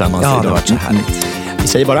stund här tillsammans. Ja, det har varit så härligt. Vi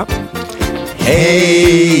säger bara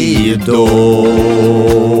hej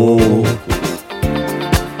då!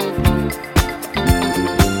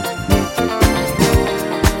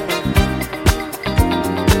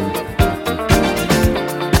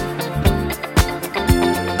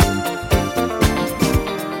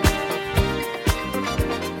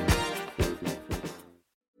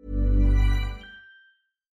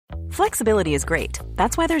 Flexibility is great.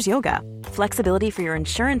 That's why there's yoga. Flexibility for your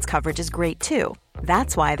insurance coverage is great too.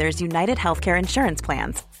 That's why there's United Healthcare Insurance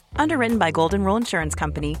Plans. Underwritten by Golden Rule Insurance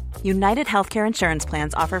Company, United Healthcare Insurance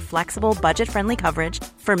Plans offer flexible, budget-friendly coverage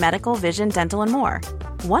for medical, vision, dental, and more.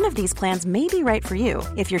 One of these plans may be right for you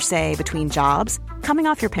if you're, say, between jobs, coming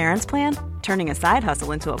off your parents' plan, turning a side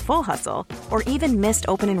hustle into a full hustle, or even missed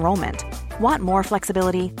open enrollment. Want more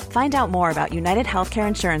flexibility? Find out more about United Healthcare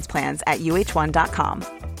Insurance Plans at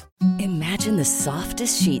uh1.com. Imagine the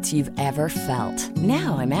softest sheets you've ever felt.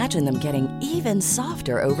 Now imagine them getting even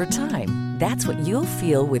softer over time. That's what you'll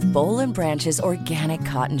feel with Boll & Branch's organic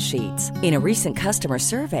cotton sheets. In a recent customer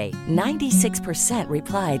survey, 96%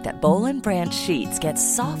 replied that Boll & Branch sheets get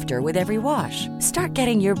softer with every wash. Start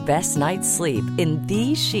getting your best night's sleep in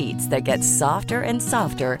these sheets that get softer and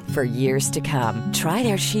softer for years to come. Try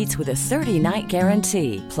their sheets with a 30-night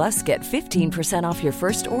guarantee. Plus, get 15% off your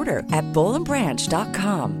first order at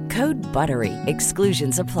bollandbranch.com. Code BUTTERY.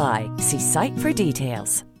 Exclusions apply. See site for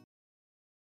details.